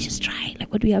see. Let's just try.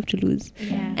 Like, what do we have to lose?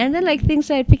 Yeah. And then like things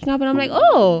started picking up, and I'm like,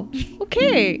 oh,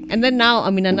 okay. And then now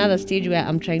I'm in another stage where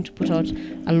I'm trying to put out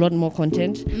a lot more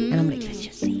content, and I'm like, let's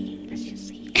just see.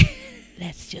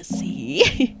 Let's just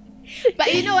see.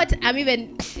 But you know what? I'm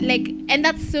even like, and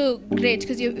that's so great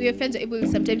because your friends are able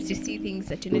sometimes to see things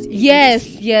that you're not able to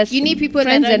see. Yes. You need people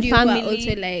Friends around and you family who are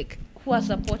also like, who are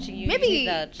supporting you. You maybe need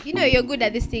that. you know you're good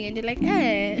at this thing, and you're like,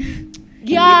 eh.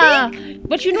 Yeah,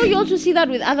 but you know, you also see that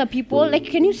with other people. Like,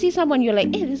 can you see someone, you're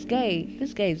like, hey, this guy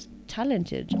is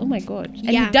talented. Oh my god,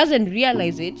 and Yeah. he doesn't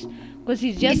realize it because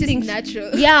he's just It's thinks natural.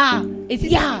 Yeah,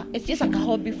 it's just like a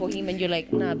hobby for him, and you're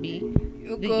like, nah, B,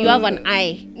 you have an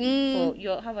eye. For, you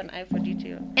have an eye for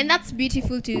detail. And that's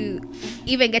beautiful to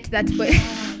even get to that point.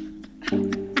 I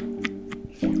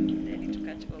need to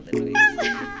catch all the noise.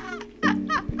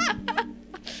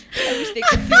 I wish they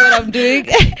could see what I'm doing.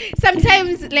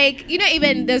 Sometimes, like, you know,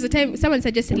 even there's a time someone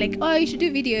suggested, like, oh, you should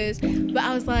do videos. But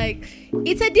I was like,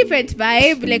 it's a different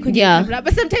vibe, like, when Yeah. you camera.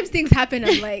 But sometimes things happen,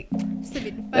 I'm like, it's a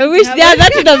bit fun. I wish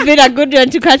that would have been a good one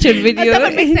to catch on video. When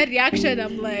someone makes that reaction,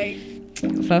 I'm like,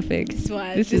 Perfect.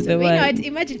 this is the You know one. what?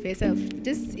 Imagine for yourself.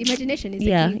 Just imagination is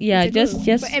Yeah, the key. yeah. It's a goal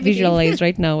Just for everything. visualize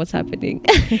right now what's happening.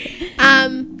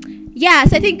 Yeah,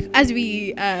 so I think as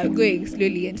we are going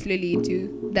slowly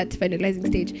into that finalizing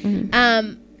stage,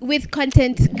 with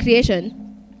content creation,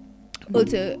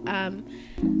 also,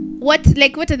 what are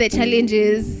the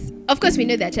challenges? Of course, we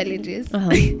know there are challenges.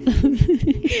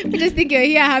 But just think you're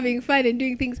here having fun and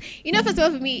doing things. You know, first of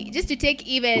all, for me, just to take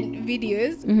even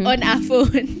videos on our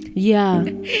phone. Yeah.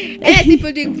 And as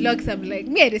people doing vlogs, I'm like,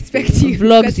 me, I respect you.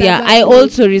 Vlogs, because yeah. I'm I like,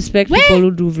 also respect people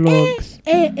who do vlogs.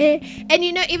 And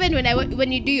you know, even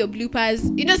when you do your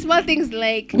bloopers, you know, small things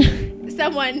like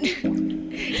some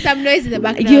noise in the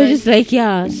background. You're just like,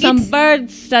 yeah, some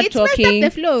birds start It's messed talking.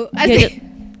 up the flow.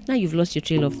 Now you've lost your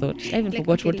trail of thought. I even Like,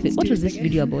 forgot okay, let's what do was this this again.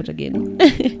 video about again.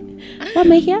 Why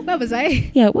am I here? Where was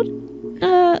I? Yeah, what?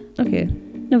 Okay.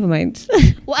 Never mind.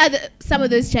 What are some of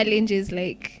those challenges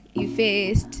like you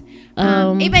faced?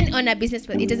 Even on a business,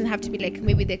 but it doesn't have to be like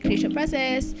maybe the creation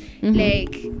process,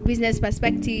 like business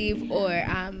perspective or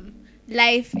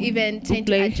life, even trying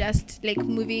to adjust, like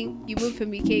moving. You moved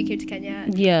from UK, came to Kenya.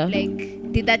 Yeah.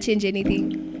 Like, did that change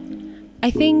anything?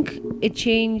 I think it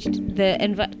changed the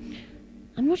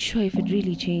I'm not sure if it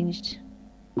really changed.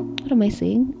 What am I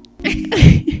saying?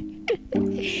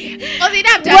 you don't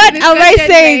have to What answer this am I question,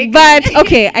 saying? like- But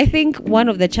okay, I think one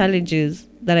of the challenges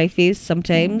that I face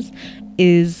sometimes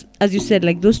is, as you said,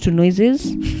 like those two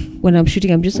noises. When I'm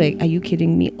shooting, I'm just like, are you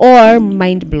kidding me? Or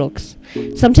mind blocks.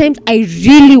 Sometimes I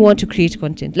really want to create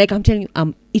content. Like I'm telling you,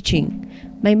 I'm itching.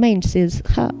 My mind says,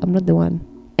 I'm not the one.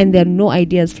 And there are no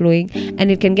ideas flowing.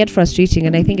 And it can get frustrating.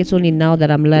 And I think it's only now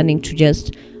that I'm learning to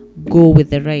just go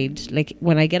with the ride. Like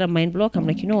when I get a mind block, I'm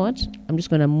like, you know what? I'm just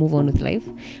gonna move on with life.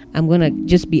 I'm gonna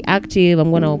just be active. I'm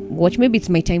gonna watch. Maybe it's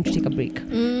my time to take a break.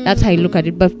 That's how I look at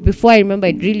it. But before I remember,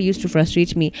 it really used to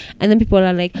frustrate me. And then people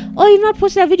are like, oh, you've not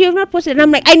posted a video, you've not posted. And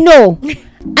I'm like, I know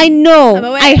I'm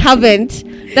aware. I haven't.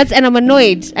 And I'm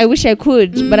annoyed. I wish I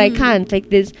could, but I can't. Like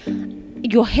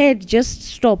your head just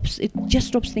stops. It just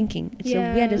stops thinking. It's the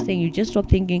weirdest thing. You just stop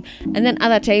thinking. And then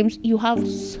other times you have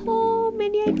so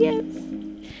many ideas.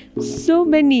 So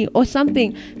many, or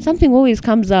something always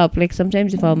comes up. Like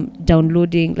sometimes if I'm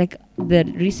downloading, like the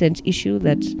recent issue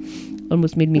that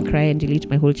almost made me cry and delete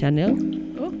my whole channel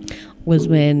was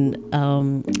when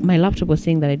my laptop was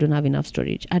saying that I don't have enough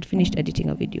storage. I'd finished editing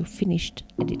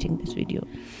this video,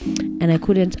 and I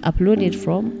couldn't upload it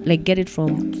from, like, get it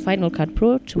from Final Cut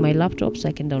Pro to my laptop so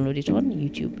I can download it on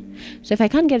YouTube. So if I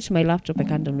can't get it to my laptop, I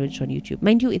can't download it on YouTube.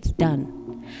 Mind you, it's done.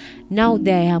 Now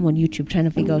there I am on YouTube trying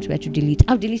to figure out where to delete.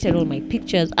 I've deleted all my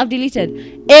pictures. I've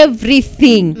deleted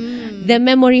everything. The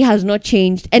memory has not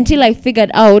changed until I figured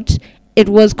out it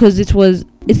was because it's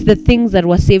the things that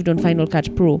were saved on Final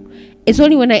Cut Pro. It's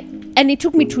only when and it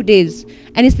took me 2 days.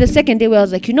 And it's the second day where I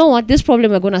was like, you know what? This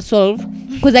problem we're going to solve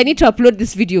because I need to upload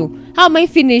this video. How am I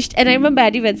finished? And I remember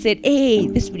I'd even said, hey,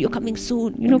 this video coming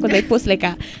soon. You know, because I post like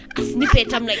a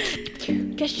snippet. I'm like,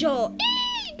 Kesho,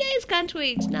 guys can't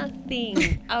wait.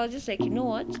 Nothing. I was just like, you know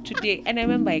what, today, and I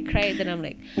remember I cried. Then I'm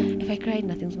like, if I cried,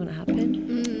 nothing's gonna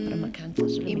happen. But I'm a cancer,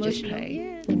 so let me just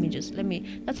cry. Let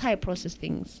me. That's how I process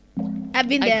things. I've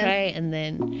been there. I cry, and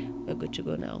then we're good to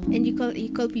go now. And you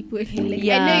call people like, I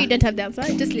know you don't have the answer.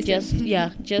 Just listen.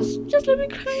 Just let me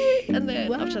cry, and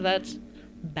then after that,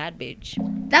 bad bitch.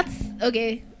 That's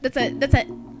okay. That's a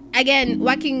again,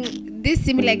 working this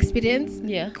similar experience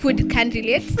can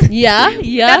relate.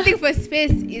 That thing for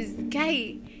space is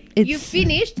you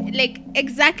finished like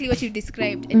exactly what you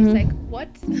described, and it's like,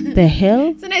 what the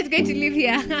hell? So now it's going to live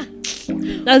here.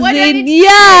 What do I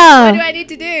need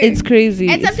to do? It's crazy.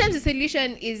 And sometimes the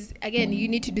solution is, again, you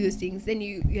need to do those things. Then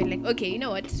you're like, okay, you know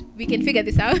what? We can figure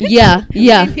this out. Yeah. We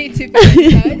need to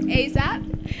figure this out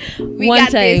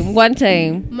ASAP. One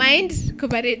time. Mind,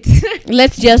 cooperate.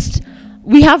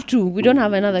 We have to. We don't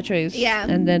have another choice. Yeah.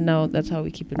 And then now that's how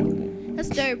we keep it moving. That's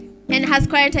dope. And has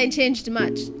quarantine changed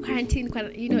much? Quarantine,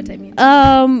 you know what I mean?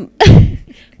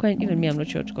 Even me, I'm not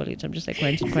sure what to call it. I'm just like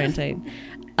quarantine.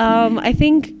 I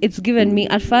think it's given me,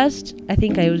 at first, I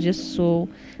think I was just so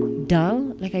dull.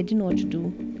 Like I didn't know what to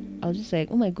do. I was just like,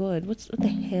 oh my God, what the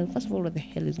hell? First of all, what the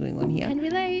hell is going on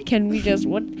here?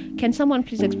 Can someone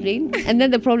please explain? And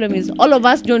then the problem is all of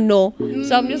us don't know.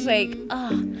 So I'm just like,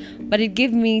 but it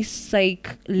gave me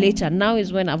psych later. Now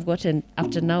is when I've gotten,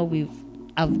 after now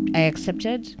I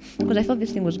accepted, because I thought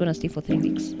this thing was going to stay for 3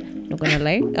 weeks. Not going to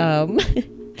lie.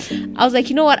 I was like,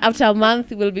 you know what? After a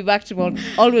month, we'll be back to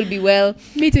all will be well.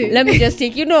 Me too. Let me just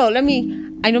take, I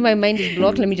know my mind is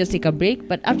blocked. Let me just take a break.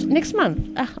 But after next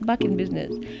month, back in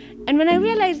business. And when I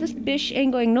realized this bitch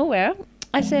ain't going nowhere,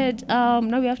 I said,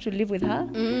 now we have to live with her.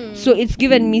 So it's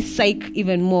given me psych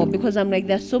even more, because I'm like,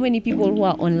 there's so many people who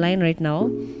are online right now.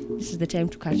 This is the time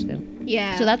to catch them.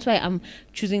 Yeah. So that's why I'm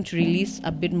choosing to release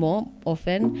a bit more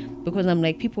often, because I'm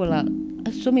like,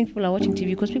 so many people are watching TV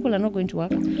because people are not going to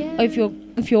work. Yeah. Or if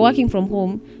you're working from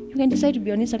home, you can decide to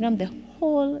be on Instagram the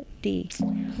whole day.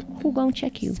 Who gonna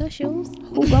check you? Socials.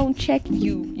 Who gonna check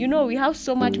you? We have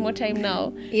so much more time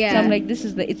now. Yeah. So I'm like,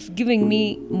 it's giving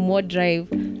me more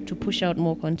drive to push out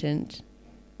more content.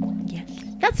 Yes.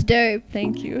 That's dope.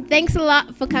 Thank you. Thanks a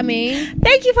lot for coming.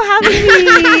 Thank you for having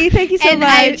me. Thank you so much.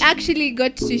 I actually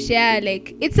got to share,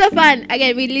 like, it's so fun.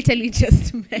 Again, we literally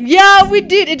just met. Yeah, we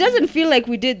did. It doesn't feel like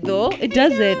we did, though. It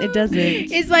doesn't.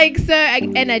 It's like, so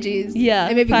energies. Yeah.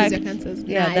 And maybe because your cancers.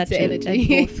 Yeah, that's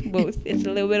energy. Both. It's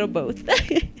a little bit of both.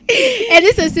 And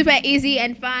this was super easy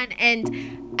and fun.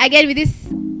 And again, with this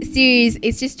series,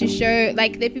 it's just to show,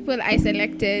 like, the people I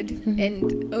selected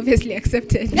and obviously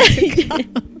accepted.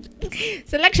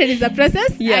 Selection is a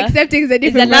process. Yeah. Accepting is a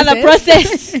different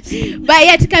process. But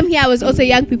yeah, to come here was also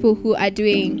young people who are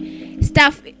doing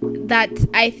stuff that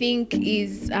I think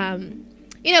is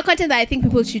content that I think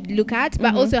people should look at,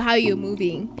 but also how you're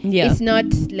moving. Yeah. It's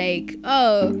not like,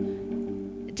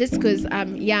 just because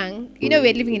I'm young, you know,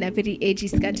 we're living in a very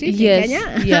ageist country. Yes. In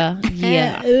Kenya.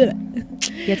 Yeah.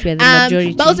 Yet we're the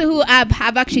majority. But also who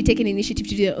have actually taken initiative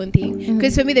to do their own thing.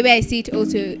 Because for me, the way I see it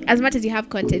also, as much as you have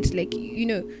content, like, you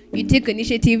know, you take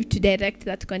initiative to direct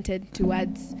that content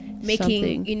towards making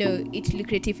Something. you know it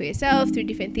lucrative for yourself through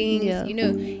different things. Yeah. You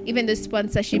know, even the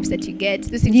sponsorships that you get,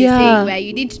 those things Yeah. you're saying where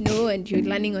you didn't know and you're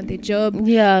learning on the job.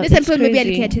 Yeah. Those it's people maybe are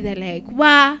looking crazy. at you, they're like,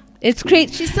 wow, It's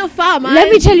crazy. she's so far, man. Let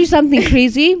me tell you something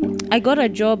crazy. I got a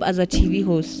job as a TV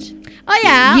host. Oh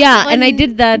yeah. Yeah, and I On-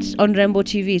 did that on Rainbow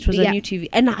TV. It was Yeah. a new TV.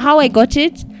 And how I got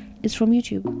it is from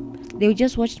YouTube. They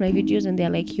just watched my videos and they're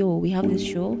like, yo, we have this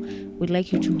show. We'd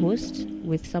like you to host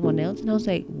with someone else. And I was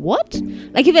like, what?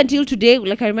 Like, even until today,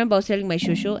 like, I remember I was telling my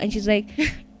show and she's like,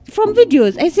 from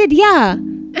videos. I said, yeah.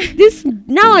 This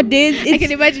nowadays, I can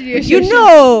it's, imagine you. you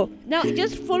know. Now,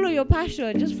 just follow your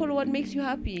passion. Just follow what makes you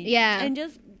happy. Yeah. And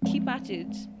just keep at it.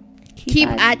 Keep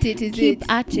at it. Is Keep it?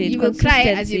 at it. You will cry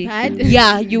as Consistency. you've had.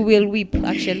 Yeah, you will weep,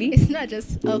 actually. It's not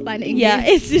just all fun and Yeah,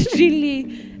 games. it's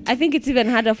really. I think it's even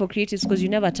harder for creatives because you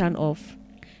never turn off.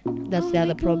 That's Oh the my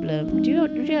other problem. Do you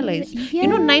not realize? Yes. You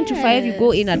know, 9 to 5, you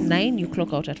go in at 9, you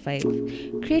clock out at 5.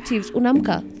 Creatives,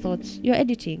 unamka, thoughts. You're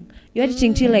editing. You're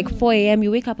editing till like 4 a.m.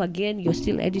 You wake up again, you're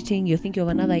still editing. You think you have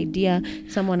another idea.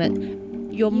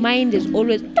 Your mind is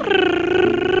always.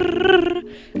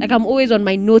 Like, I'm always on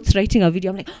my notes writing a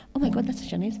video. I'm like, oh my God, that's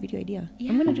such a nice video idea.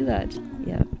 I'm going to do that.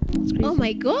 Yeah. It's crazy. Oh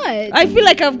my god. I feel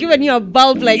like I've given you a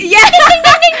bulb, like, yeah,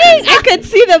 I can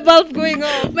see the bulb going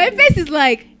off. My face is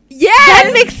like, That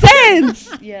yes. makes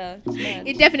sense. Yeah.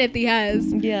 It definitely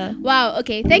has. Yeah. Wow.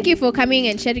 Okay. Thank you for coming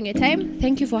and sharing your time.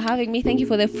 Thank you for having me. Thank you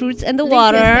for the fruits and the Thank you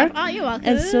and water. stuff. Oh, you're welcome.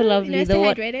 It's so lovely. You know, The stay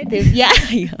wa- hydrated. Yeah.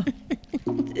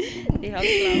 They have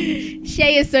clouds. Share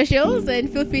your socials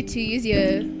and feel free to use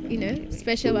your, you know,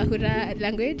 special Wahura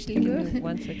language, lingo.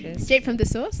 1 second. Straight from the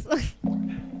source.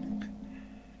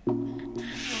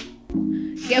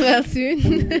 Get well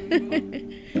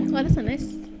soon. Oh, that's a nice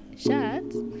shirt.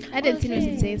 I didn't see what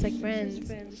it says. It's like friends.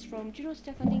 It's from, do you know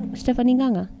Stephanie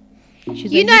Nganga?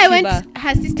 She's You a know, I YouTuber. went.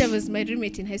 Her sister was my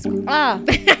roommate in high school. Ah.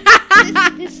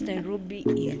 this Nairobi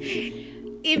is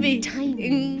Even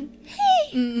tiny.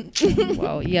 Mm.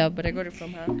 Wow. Yeah, but I got it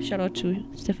from her. Shout out to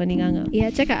Stephanie Nganga. Yeah,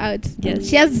 check her out.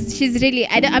 Yes. She's really.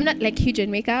 I'm not like huge on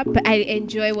makeup, but I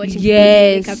enjoy watching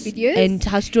Yes. makeup videos. And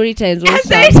her story times And also.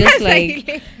 so I'm it's just like-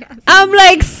 like, I'm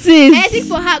like, sis. I think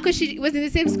for her, because she was in the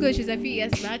same school, she's a few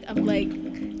years back. I'm like,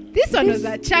 this one was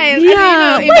a child.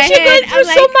 Yeah, and, you know, in but my she head, went I'm through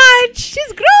like, so much.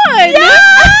 she's grown.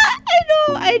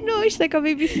 Yeah, I know. She's like a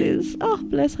baby sis. Oh,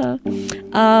 bless her.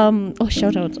 Oh,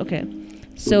 shout outs. Okay.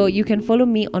 So you can follow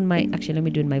me on my. Actually, let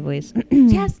me do it in my voice.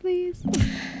 Yes, please.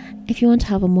 If you want to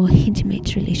have a more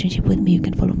intimate relationship with me, you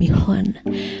can follow me on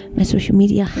my social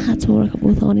media.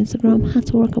 Hatsorakabootha on Instagram.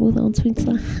 Hatsorakabootha on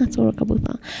Twitter.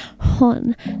 Hatsorakabootha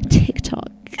on TikTok.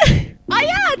 Oh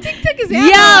yeah, TikTok is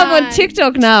Yeah, I'm on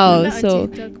TikTok now. I'm not on So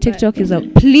TikTok, but- TikTok is a.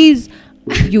 Please,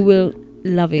 you will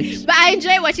love it. But I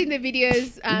enjoy watching the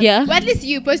videos. Yeah. But at least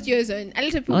you post yours on. A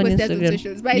lot of people On post theirs on Instagram.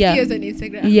 socials, but I Yeah. see yours on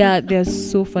Instagram. Yeah, they're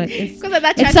so fun. It's, Because of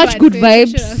that it's chat such part, good so you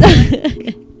should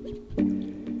vibes. have.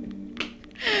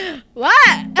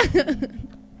 What?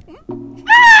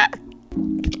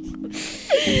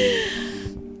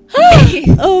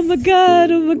 Oh my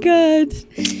god, oh my god.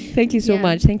 Thank you so Yeah.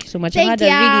 much. Thank you so much. I Thank had a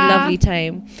really ya. lovely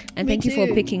time. And Me thank you for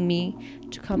too. picking me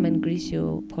to come and grace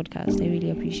your podcast. I really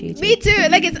appreciate Me it. too.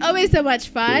 Like, it's always so much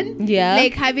fun. Yeah.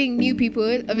 Like having new people.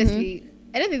 Obviously,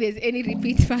 I don't think there's any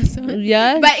repeat person.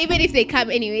 Yeah. But even if they come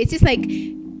anyway, it's just like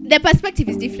the perspective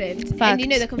is different. Fact. And you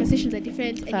know, the conversations are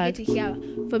different. And Fact. you get to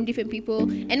hear from different people.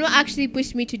 And what actually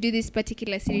pushed me to do this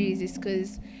particular series is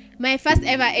because my first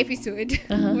ever episode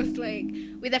Uh-huh. was like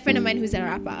with a friend of mine who's a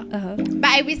rapper. Uh-huh. But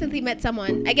I recently met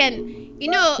someone. Again, you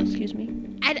know, Excuse me.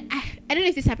 I don't know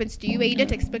if this happens to you, where you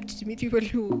don't expect to meet people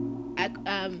who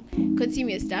consume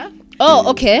your stuff. Oh,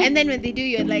 okay. And then when they do,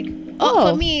 you're like,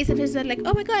 Oh. for me, sometimes they're like,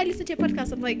 oh my God, I listen to your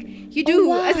podcast. I'm like, you do?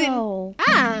 Oh, As in,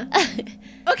 wow.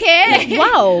 okay.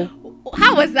 Wow.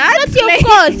 How was that? That's your Like,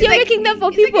 course. it's You're like- making them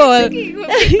for it's like people. you're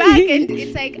taking feedback, and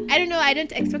it's like, I don't know, I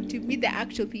don't expect to meet the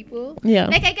actual people. Yeah.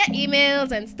 Like, I get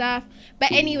emails and stuff.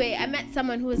 But anyway, I met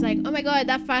someone who was like, oh my God,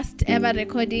 that first ever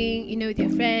recording, you know, with your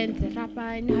friend, the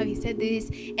rapper, you know how he said this.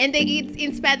 And it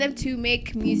inspired them to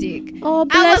make music. Oh, I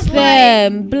bless was like,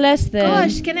 them. Bless them.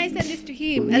 gosh, can I send this to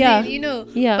him? As Yeah. in, you know.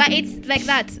 Yeah. But it's like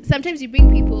that. Sometimes you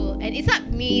bring people, and it's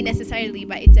not me necessarily,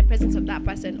 but it's the presence of that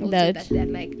person also that they're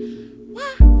like,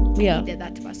 wow. Yeah. Needed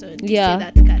that person to Yeah. say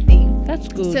that kind of thing. That's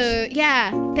good. So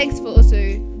yeah, thanks for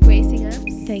also gracing us.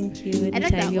 Thank you. I like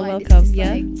that Anytime. You're word. It's welcome. just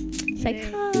Yeah. like, It's like,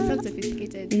 you know, sounds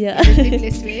sophisticated. Yeah. In the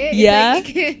simplest way. It's Yeah.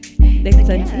 like, next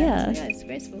time. Yeah. It's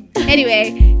graceful.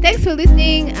 Anyway, thanks for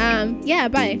listening. Yeah,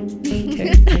 bye.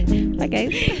 Bye,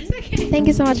 guys. Thank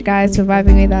you so much, guys, for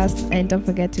vibing with us, and don't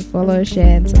forget to follow,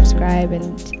 share, and subscribe,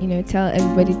 and tell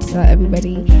everybody to tell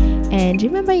everybody. And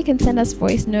remember, you can send us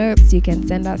voice notes, you can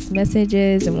send us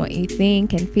messages and what you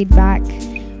think and feedback.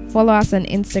 Follow us on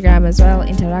Instagram as well,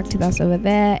 interact with us over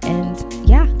there. And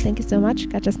yeah, thank you so much.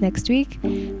 Catch us next week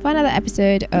for another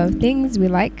episode of Things We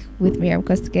Like with Miriam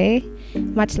Kosuke.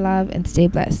 Much love and stay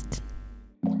blessed.